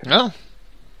right. Okay. Oh.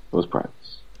 It was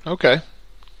Primus. Okay.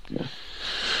 Yeah.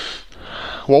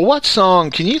 Well, what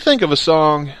song? Can you think of a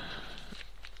song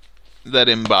that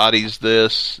embodies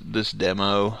this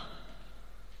demo?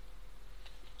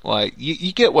 Like,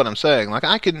 you get what I'm saying. Like,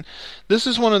 this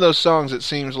is one of those songs that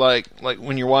seems like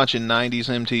when you're watching 90s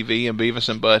MTV and Beavis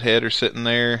and Butthead are sitting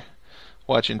there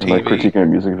watching TV. Like critiquing a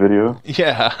music video?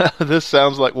 Yeah, this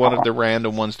sounds like one of the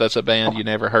random ones that's a band you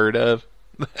never heard of.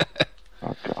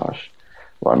 Oh, gosh.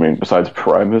 Well, I mean, besides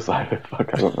Primus, I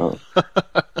don't know.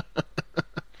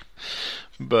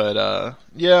 But,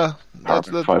 yeah. That's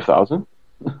the 5,000?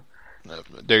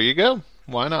 There you go.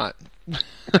 Why not? It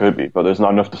could be, but there's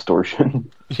not enough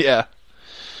distortion. Yeah.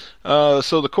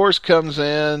 So the chorus comes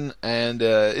in, and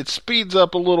it speeds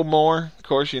up a little more. Of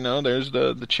course, there's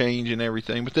the change and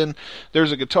everything. But then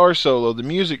there's a guitar solo. The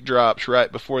music drops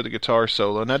right before the guitar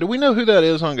solo. Now, do we know who that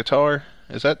is on guitar?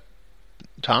 Is that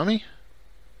Tommy?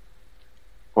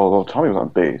 Well, Tommy was on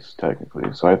bass,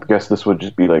 technically. So I guess this would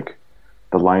just be like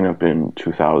the lineup in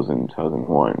 2000,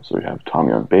 2001. So we have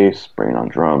Tommy on bass, Brain on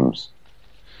drums,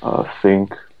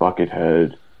 Fink,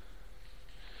 Buckethead,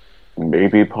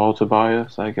 maybe Paul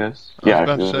Tobias, I guess. Yeah,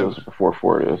 it was before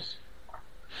Fortis.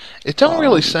 It don't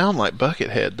really sound like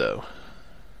Buckethead, though.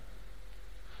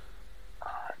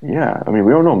 Yeah, I mean,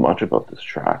 we don't know much about this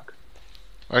track.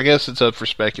 I guess it's up for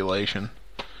speculation.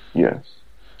 Yes,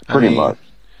 pretty much.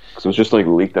 Because it was just like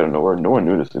leaked out of nowhere. No one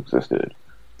knew this existed.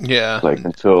 Yeah. Like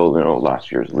until last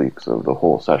year's leaks of the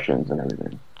whole sessions and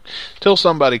everything. Till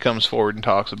somebody comes forward and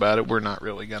talks about it, we're not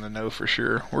really going to know for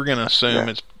sure. We're going to assume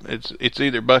it's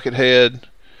either Buckethead,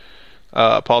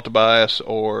 Paul Tobias,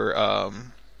 or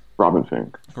Robin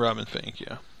Fink. Robin Fink,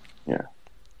 yeah. Yeah.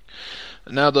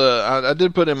 Now I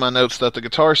did put in my notes that the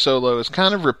guitar solo is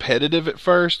kind of repetitive at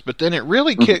first, but then it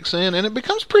really kicks in and it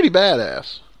becomes pretty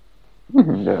badass.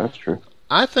 Yeah, that's true.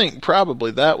 I think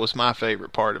probably that was my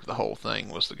favorite part of the whole thing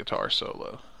was the guitar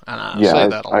solo, and I say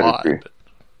that a lot. Agree. But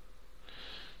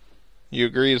you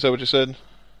agree? Is that what you said?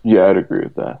 Yeah, I'd agree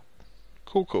with that.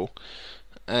 Cool.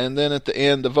 And then at the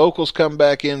end, the vocals come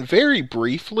back in very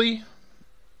briefly,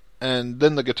 and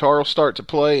then the guitar will start to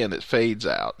play, and it fades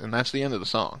out, and that's the end of the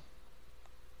song.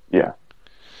 Yeah.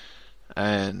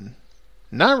 And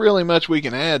not really much we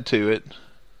can add to it.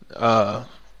 It's a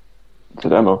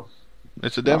demo.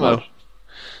 It's a demo.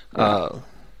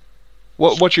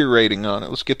 What's your rating on it?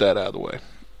 Let's get that out of the way.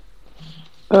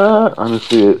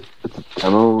 Honestly, it's a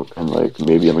demo, and like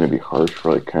maybe I'm gonna be harsh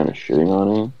for like kind of shitting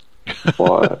on it,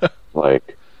 but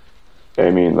like,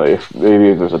 I mean, like if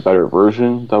there's a better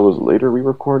version that was later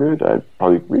re-recorded, I'd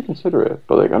probably reconsider it.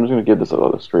 But like, I'm just gonna give this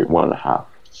a straight 1.5.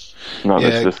 No,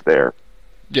 it's just there.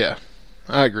 Yeah,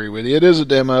 I agree with you. It is a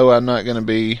demo. I'm not gonna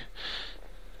be,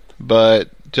 but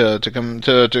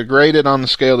to grade it on the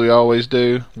scale we always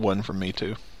do, 1 from me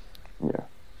too. Yeah.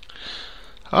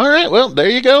 All right, well, there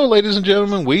you go, ladies and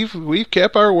gentlemen. We've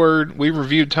kept our word. We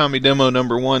reviewed Tommy Demo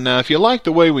number 1. Now, if you like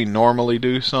the way we normally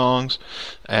do songs,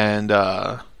 and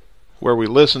where we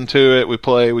listen to it, we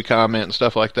play, we comment, and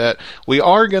stuff like that, we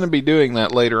are going to be doing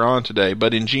that later on today,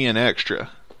 but in GN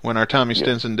Extra, when our Tommy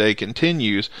Stinson Day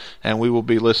continues, and we will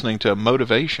be listening to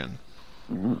Motivation.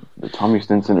 The Tommy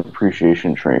Stinson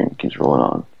appreciation train keeps rolling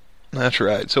on. That's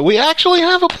right. So we actually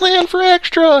have a plan for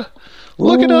Extra.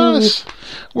 Look at us.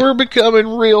 We're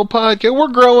becoming real podcast. We're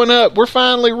growing up. We're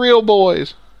finally real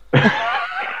boys.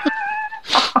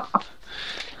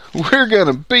 We're going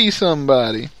to be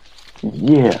somebody.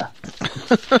 Yeah.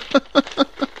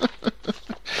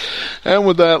 And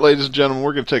with that, ladies and gentlemen,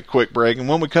 we're going to take a quick break. And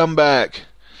when we come back,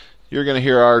 you're going to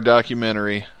hear our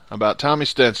documentary about Tommy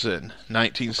Stinson,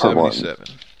 1977.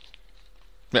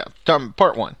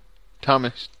 Part 1.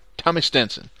 Tommy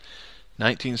Stinson.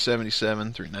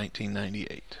 1977 through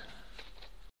 1998.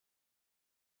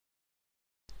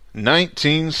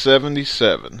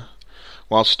 1977.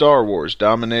 While Star Wars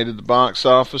dominated the box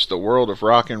office, the world of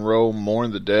rock and roll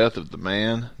mourned the death of the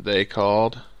man they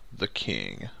called the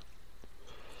King.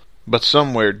 But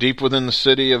somewhere deep within the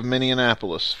city of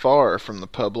Minneapolis, far from the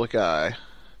public eye,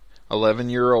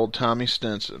 11-year-old Tommy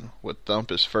Stinson would thump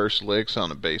his first licks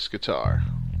on a bass guitar.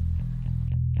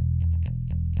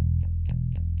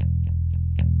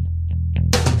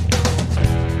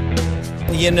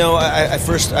 I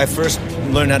first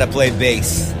learned how to play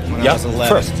bass when I was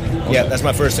 11. First. Okay. Yeah, that's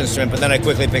my first instrument. But then I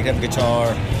quickly picked up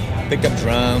guitar, picked up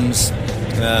drums.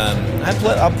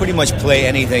 I'll pretty much play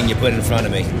anything you put in front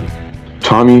of me.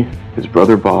 Tommy, his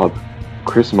brother Bob,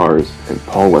 Chris Mars, and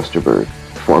Paul Westerberg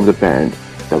formed a band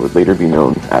that would later be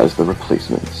known as The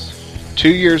Replacements. 2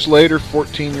 years later,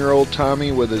 14-year-old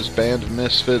Tommy with his band of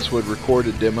misfits would record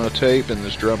a demo tape in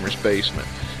his drummer's basement.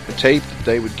 A tape that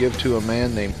they would give to a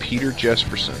man named Peter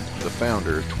Jesperson, the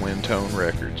founder of Twin Tone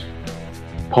Records.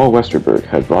 Paul Westerberg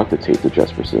had brought the tape to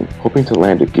Jesperson, hoping to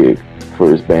land a gig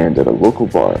for his band at a local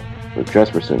bar where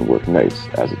Jesperson worked nights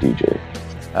as a DJ.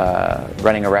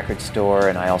 Running a record store,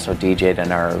 and I also DJ'd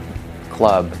in our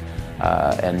club,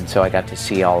 and so I got to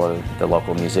see all of the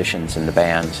local musicians and the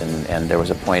bands, and there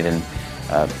was a point in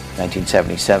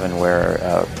 1977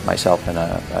 where myself and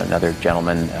another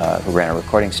gentleman who ran a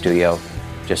recording studio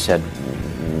just said,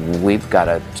 we've got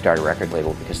to start a record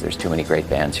label because there's too many great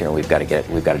bands here, and we've got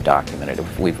to document it.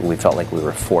 We felt like we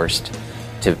were forced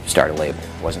to start a label.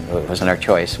 It wasn't our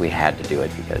choice. We had to do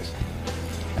it because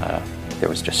There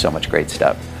was just so much great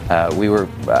stuff. We were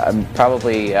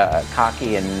probably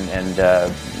cocky and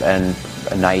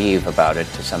naive about it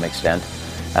to some extent,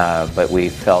 but we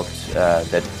felt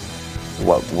that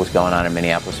what was going on in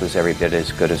Minneapolis was every bit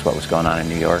as good as what was going on in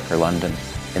New York or London.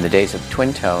 In the days of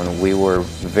Twin Tone, we were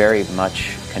very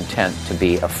much content to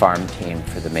be a farm team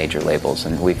for the major labels,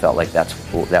 and we felt like that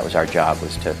was our job,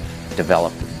 was to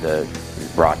develop the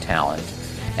raw talent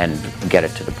and get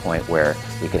it to the point where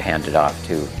we could hand it off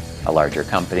to a larger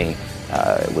company.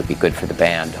 It would be good for the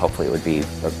band. Hopefully it would be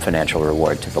a financial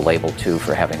reward to the label too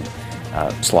for having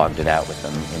slogged it out with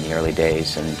them in the early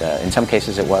days, and in some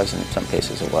cases it was, and in some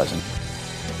cases it wasn't.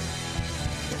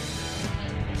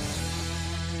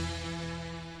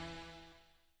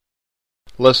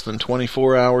 Less than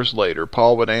 24 hours later,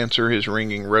 Paul would answer his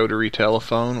ringing rotary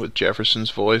telephone with Jefferson's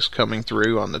voice coming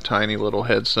through on the tiny little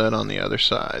headset on the other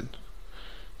side.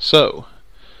 So,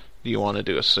 do you want to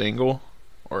do a single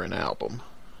or an album?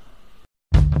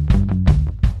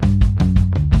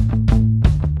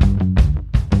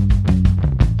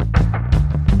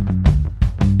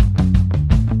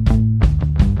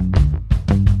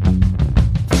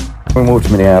 We moved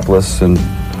to Minneapolis and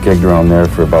gigged around there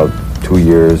for about 2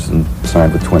 years and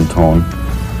signed with Twin Tone,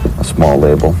 a small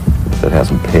label that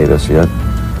hasn't paid us yet.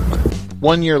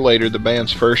 1 year later, the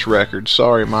band's first record,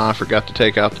 Sorry Ma, I Forgot to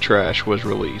Take Out the Trash, was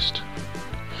released.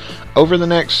 Over the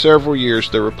next several years,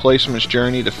 the Replacements'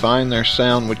 journey to find their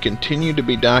sound would continue to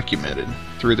be documented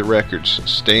through the records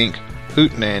Stink,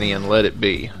 Hootenanny, and Let It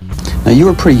Be. Now, you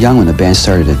were pretty young when the band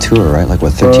started to tour, right? Like,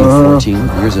 what, 13, 14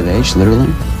 years of age,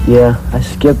 literally? Yeah, I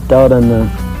skipped out on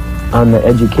the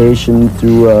education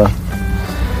through,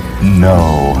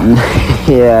 No.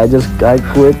 Yeah, I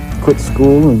quit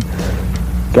school and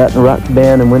got in a rock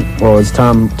band and went, well, as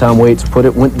Tom Waits put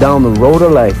it, went down the road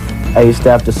of life. I used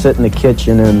to have to sit in the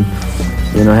kitchen and,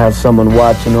 have someone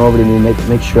watching over to me,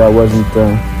 make sure I wasn't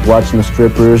watching the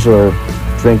strippers or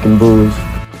drinking booze.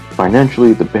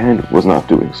 Financially, the band was not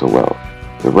doing so well.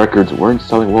 The records weren't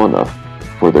selling well enough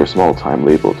for their small-time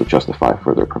label to justify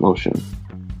further promotion.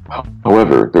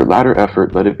 However, their latter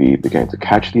effort, Let It Be, began to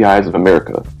catch the eyes of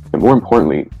America, and more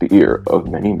importantly, the ear of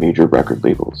many major record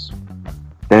labels.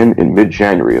 Then, in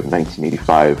mid-January of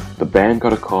 1985, the band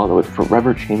got a call that would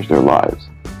forever change their lives.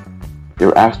 They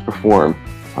were asked to perform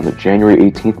on the January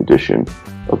 18th edition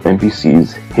of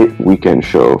NBC's hit weekend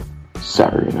show,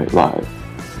 Saturday Night Live.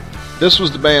 This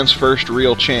was the band's first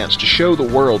real chance to show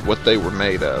the world what they were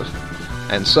made of,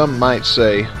 and some might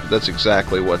say that's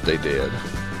exactly what they did.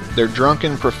 Their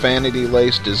drunken,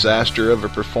 profanity-laced disaster of a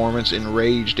performance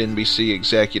enraged NBC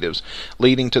executives,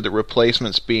 leading to the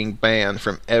Replacements being banned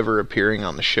from ever appearing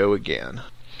on the show again.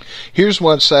 Here's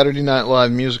what Saturday Night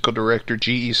Live musical director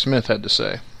G.E. Smith had to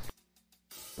say.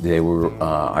 They were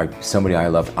somebody I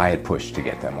loved. I had pushed to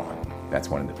get them on. That's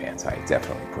one of the bands I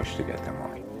definitely pushed to get them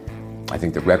on. I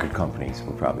think the record companies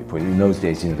were probably putting, in those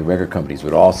days, the record companies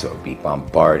would also be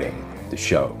bombarding the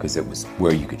show because it was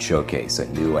where you could showcase a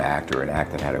new act or an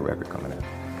act that had a record coming out.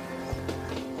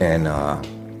 And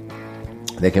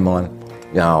they came on.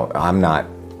 Now, I'm not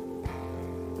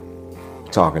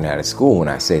talking out of school when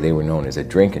I say they were known as a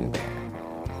drinking band.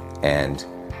 And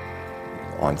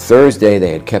on Thursday,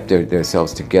 they had kept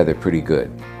themselves together pretty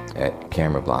good at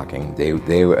camera blocking. They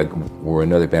were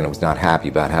another band that was not happy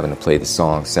about having to play the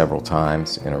song several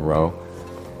times in a row.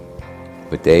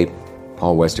 But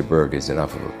Paul Westerberg is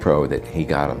enough of a pro that he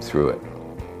got them through it.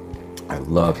 I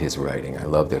love his writing. I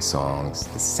love their songs,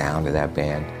 the sound of that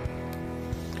band.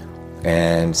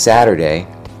 And Saturday,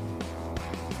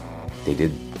 they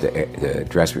did the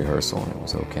dress rehearsal and it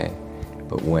was okay.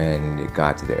 But when it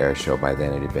got to the air show, by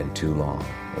then it had been too long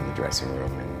in the dressing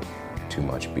room and too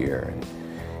much beer. And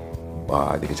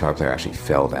the guitar player actually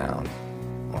fell down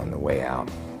on the way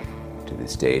out to the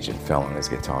stage and fell on his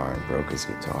guitar and broke his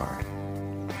guitar.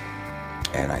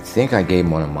 And I think I gave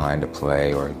him one of mine to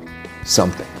play or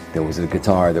something. There was a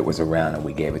guitar that was around and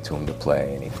we gave it to him to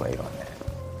play and he played on that.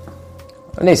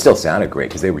 And they still sounded great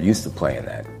because they were used to playing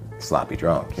that sloppy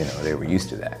drunk. They were used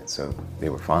to that, so they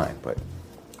were fine. But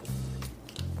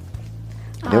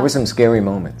there were some scary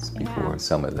moments before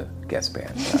some of the guest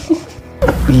bands got on.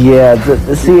 Yeah,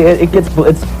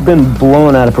 it's been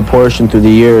blown out of proportion through the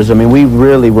years. I mean, we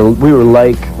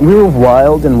were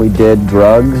wild and we did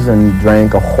drugs and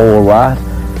drank a whole lot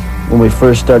when we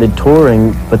first started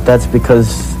touring, but that's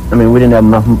because, we didn't have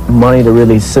enough money to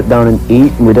really sit down and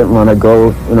eat, and we didn't want to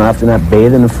go, after not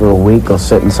bathing for a week, go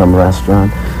sit in some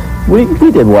restaurant. We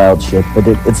did wild shit, but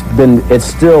it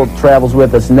still travels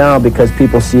with us now because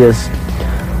people see us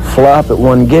flop at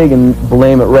one gig and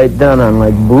blame it right down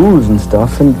on booze and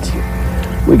stuff, and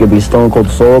We could be stone cold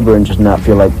sober and just not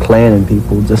feel like playing, and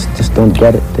people just don't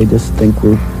get it. They just think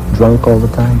we're drunk all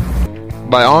the time.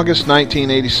 By August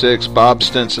 1986, Bob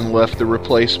Stinson left the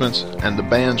Replacements, and the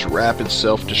band's rapid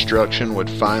self-destruction would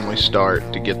finally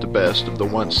start to get the best of the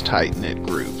once tight-knit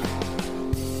group.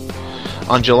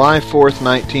 On July 4th,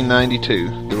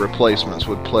 1992, the Replacements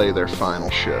would play their final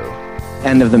show.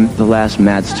 End of the last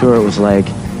Mads tour, it was like,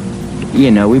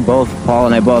 we both, Paul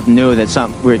and I both knew that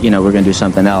we're going to do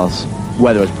something else,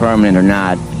 whether it was permanent or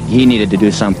not. He needed to do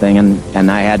something,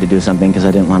 and I had to do something because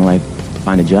I didn't want to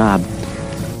find a job.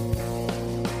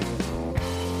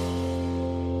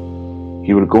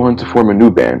 He would go on to form a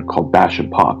new band called Bash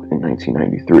and Pop in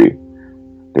 1993.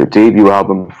 Their debut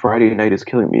album, Friday Night Is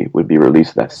Killing Me, would be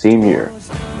released that same year.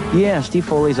 Yeah, Steve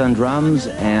Foley's on drums,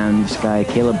 and this guy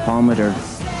Caleb Palmer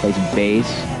plays bass,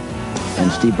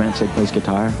 and Steve Brentzik plays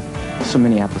guitar. Some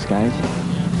Minneapolis guys.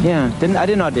 Yeah, I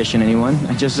didn't audition anyone.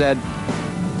 I just said,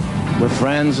 we're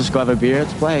friends, let's go have a beer,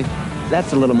 let's play.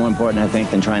 That's a little more important, I think,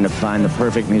 than trying to find the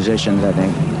perfect musicians, I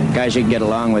think. Guys you can get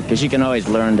along with, because you can always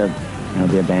learn to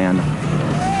be a band.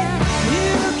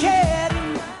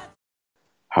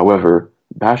 However,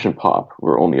 Bash and Pop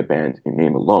were only a band in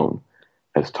name alone,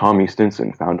 as Tommy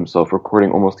Stinson found himself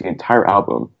recording almost the entire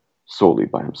album solely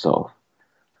by himself.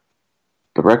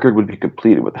 The record would be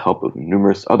completed with the help of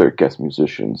numerous other guest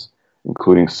musicians,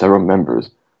 including several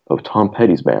members of Tom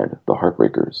Petty's band, The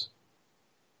Heartbreakers.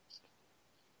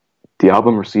 The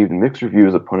album received mixed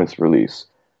reviews upon its release,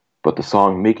 but the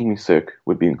song Making Me Sick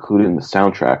would be included in the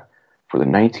soundtrack for the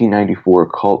 1994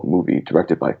 cult movie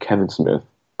directed by Kevin Smith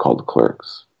called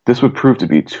Clerks. This would prove to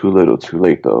be too little too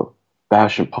late, though.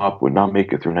 Bash and Pop would not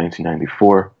make it through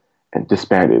 1994 and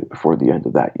disbanded before the end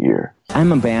of that year.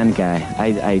 I'm a band guy.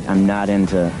 I'm not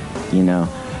into,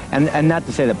 and not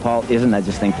to say that Paul isn't. I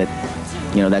just think that,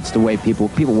 that's the way people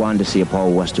wanted to see a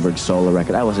Paul Westerberg solo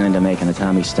record. I wasn't into making a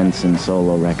Tommy Stinson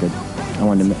solo record. I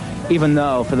wanted to, even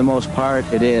though for the most part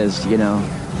it is,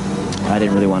 I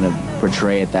didn't really want to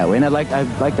portray it that way, and I'd like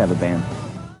to have a band.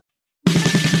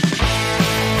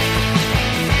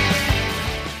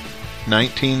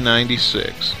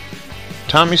 1996.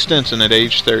 Tommy Stinson, at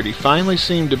age 30, finally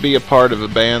seemed to be a part of a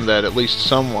band that at least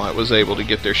somewhat was able to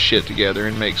get their shit together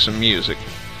and make some music.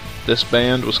 This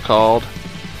band was called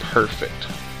Perfect.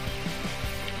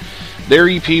 Their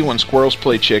EP, When Squirrels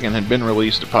Play Chicken, had been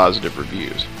released to positive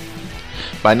reviews.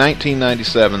 By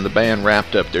 1997, the band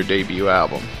wrapped up their debut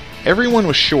album. Everyone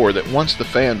was sure that once the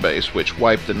fan base, which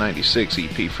wiped the 96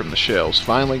 EP from the shelves,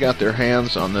 finally got their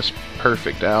hands on this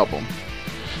Perfect album,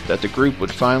 that the group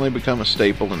would finally become a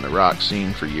staple in the rock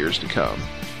scene for years to come.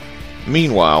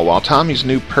 Meanwhile, while Tommy's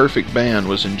new Perfect band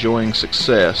was enjoying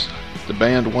success, the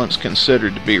band once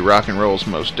considered to be rock and roll's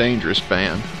most dangerous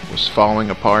band was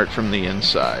falling apart from the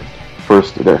inside.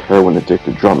 First their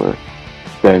heroin-addicted drummer,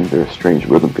 then their estranged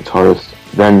rhythm guitarist,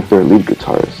 then their lead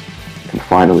guitarist, and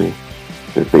finally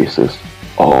their bassist,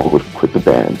 all would quit the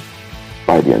band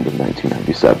by the end of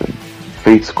 1997.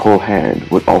 Fate's cold hand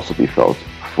would also be felt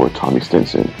for Tommy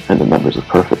Stinson and the members of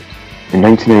Perfect. In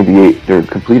 1998, their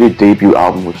completed debut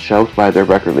album was shelved by their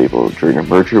record label during a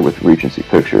merger with Regency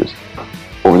Pictures.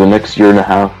 Over the next year and a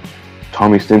half,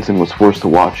 Tommy Stinson was forced to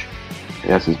watch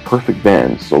as his Perfect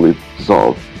band slowly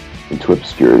dissolved into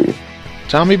obscurity.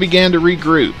 Tommy began to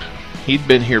regroup. He'd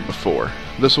been here before.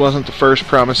 This wasn't the first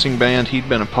promising band he'd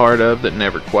been a part of that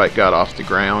never quite got off the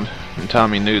ground, and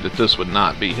Tommy knew that this would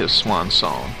not be his swan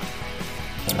song.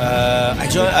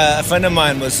 A friend of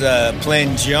mine was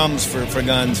playing drums for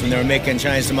Guns when they were making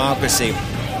Chinese Democracy,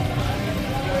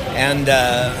 and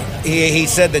he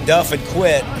said that Duff had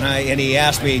quit, and he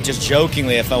asked me just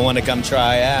jokingly if I wanted to come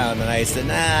try out, and I said,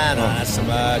 nah, not so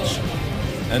much.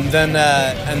 And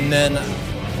then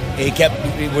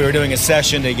we were doing a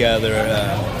session together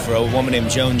for a woman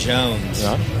named Joan Jones,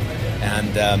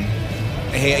 and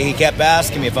he kept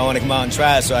asking me if I want to come out and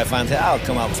try it, so I finally said, I'll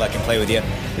come out if I can play with you.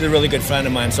 He's a really good friend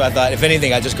of mine, so I thought, if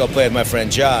anything, I'd just go play with my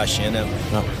friend Josh, And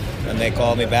they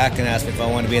called me back and asked me if I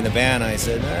wanted to be in the band, and I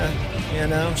said,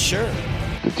 sure.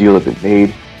 The deal had been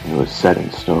made, and it was set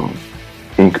in stone.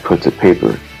 Ink put to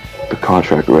paper. The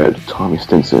contract read, Tommy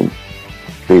Stinson,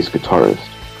 bass guitarist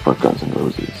for Guns N'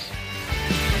 Roses.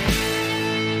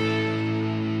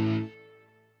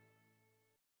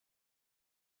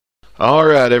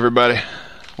 Alright, everybody.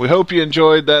 We hope you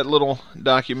enjoyed that little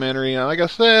documentary. Like I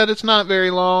said, it's not very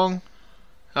long.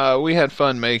 We had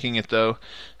fun making it, though,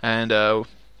 and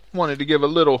wanted to give a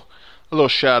little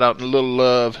shout out and a little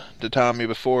love to Tommy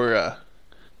before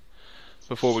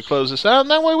we close this out,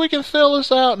 and that way we can fill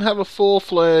this out and have a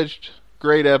full-fledged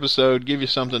great episode. Give you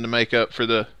something to make up for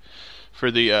the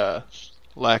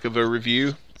lack of a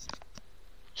review.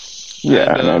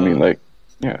 Yeah, and I mean, like,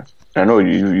 yeah. I know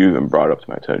you even brought up to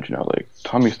my attention now, like,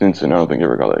 Tommy Stinson, I don't think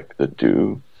ever got, like, the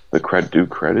due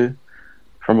credit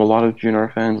from a lot of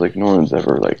GNR fans. Like, no one's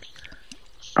ever, like,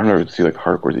 I don't ever see, like,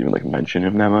 hardcores even, like, mention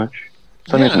him that much.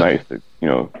 So I think it's nice to, you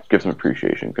know, give some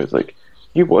appreciation, because, like,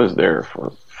 he was there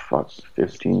for,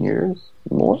 15 years?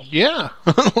 More? Yeah.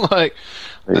 Like,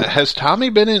 was Tommy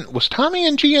in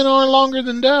GNR longer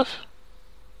than Duff?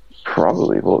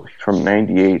 Probably. Well, from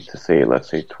 98 to, say, let's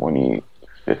say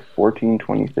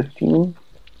 2015?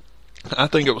 I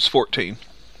think it was 14.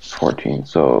 14.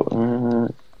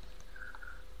 So,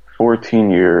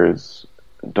 14 years.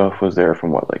 Duff was there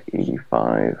from, what, like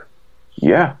 85?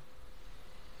 Yeah.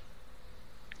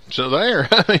 So there.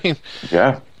 I mean...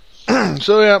 Yeah.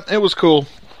 So, yeah, it was cool.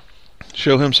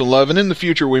 Show him some love. And in the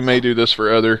future, we may do this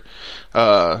for other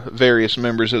various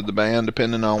members of the band,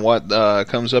 depending on what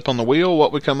comes up on the wheel,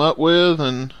 what we come up with,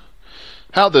 and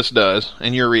how this does,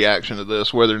 and your reaction to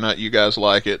this, whether or not you guys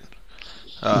like it.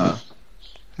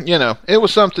 You know, it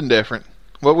was something different.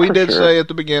 What we did say at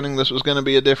the beginning, this was going to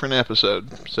be a different episode.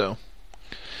 So,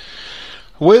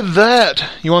 with that,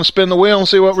 you want to spin the wheel and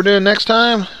see what we're doing next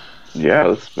time? Yeah,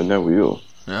 let's spin that wheel.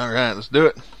 All right, let's do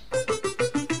it.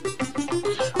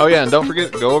 Oh, yeah, and don't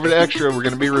forget, go over to Extra. We're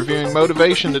going to be reviewing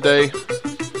Motivation today.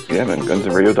 Yeah, man,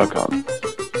 gunsandradio.com.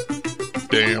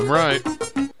 Damn right.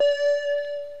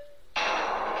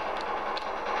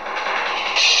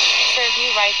 Serve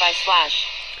you right by Slash.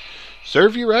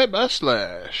 Serve you right by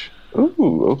Slash.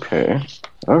 Ooh, okay.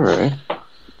 All right.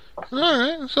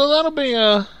 So that'll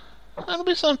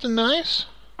be something nice.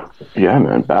 Yeah,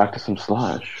 man, back to some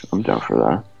Slash. I'm down for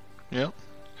that. Yep.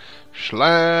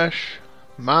 Slash,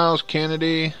 Miles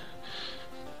Kennedy,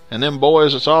 and them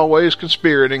boys that's always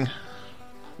conspirating.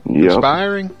 Yep.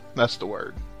 Conspiring? That's the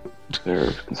word.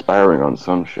 They're conspiring on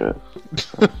some shit.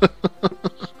 So.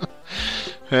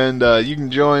 And you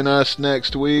can join us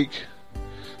next week.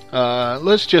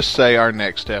 Let's just say our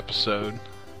next episode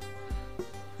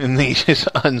in these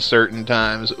uncertain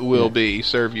times will be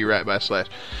Serve You Right by Slash.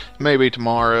 It may be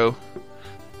tomorrow.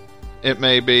 It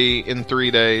may be in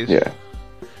 3 days. Yeah.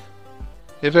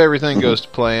 If everything goes to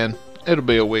plan, it'll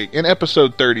be a week. In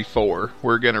episode 34,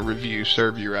 we're going to review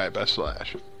Serve You Right by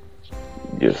Slash.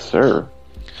 Yes, sir.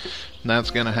 And that's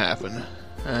going to happen.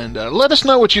 And let us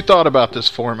know what you thought about this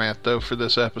format, though, for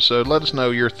this episode. Let us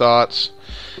know your thoughts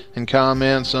and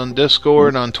comments on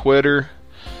Discord, on Twitter,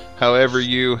 however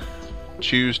you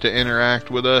choose to interact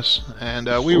with us. And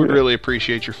we would really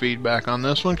appreciate your feedback on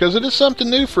this one, because it is something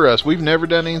new for us. We've never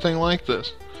done anything like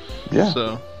this. Yeah.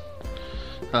 So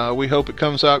we hope it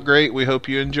comes out great. We hope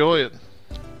you enjoy it.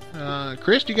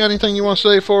 Chris, do you got anything you want to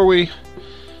say before we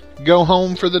go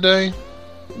home for the day?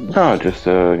 No, just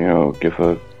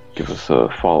give us a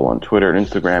follow on Twitter and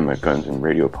Instagram at Guns and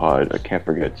Radio Pod. I can't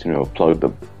forget to plug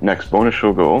the next bonus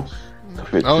show goal. To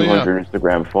hit 200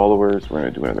 Instagram followers, we're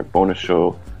going to do another bonus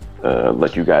show.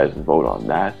 Let you guys vote on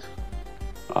that.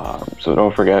 So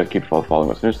don't forget, keep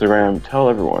following us on Instagram. Tell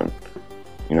everyone,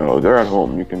 they're at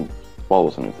home. You can follow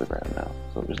us on Instagram now.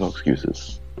 So there's no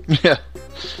excuses. Yeah,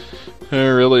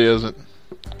 there really isn't.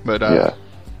 But yeah.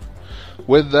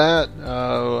 With that,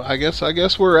 I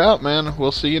guess we're out, man.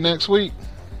 We'll see you next week.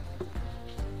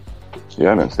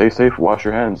 Yeah, man. Stay safe. Wash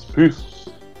your hands. Peace.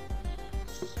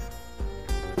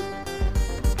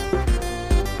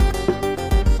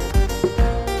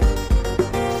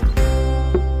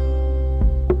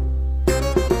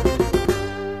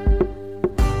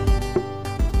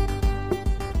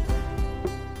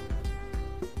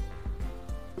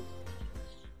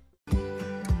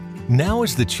 Now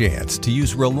is the chance to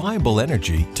use reliable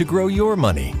energy to grow your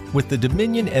money with the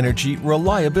Dominion Energy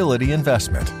Reliability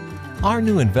Investment. Our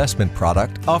new investment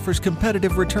product offers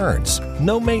competitive returns,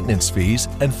 no maintenance fees,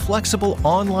 and flexible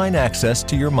online access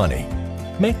to your money.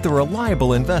 Make the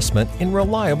reliable investment in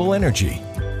reliable energy.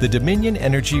 The Dominion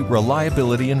Energy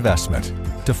Reliability Investment.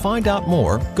 To find out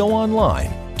more, go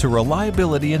online to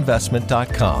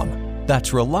reliabilityinvestment.com.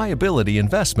 That's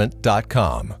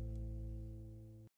reliabilityinvestment.com.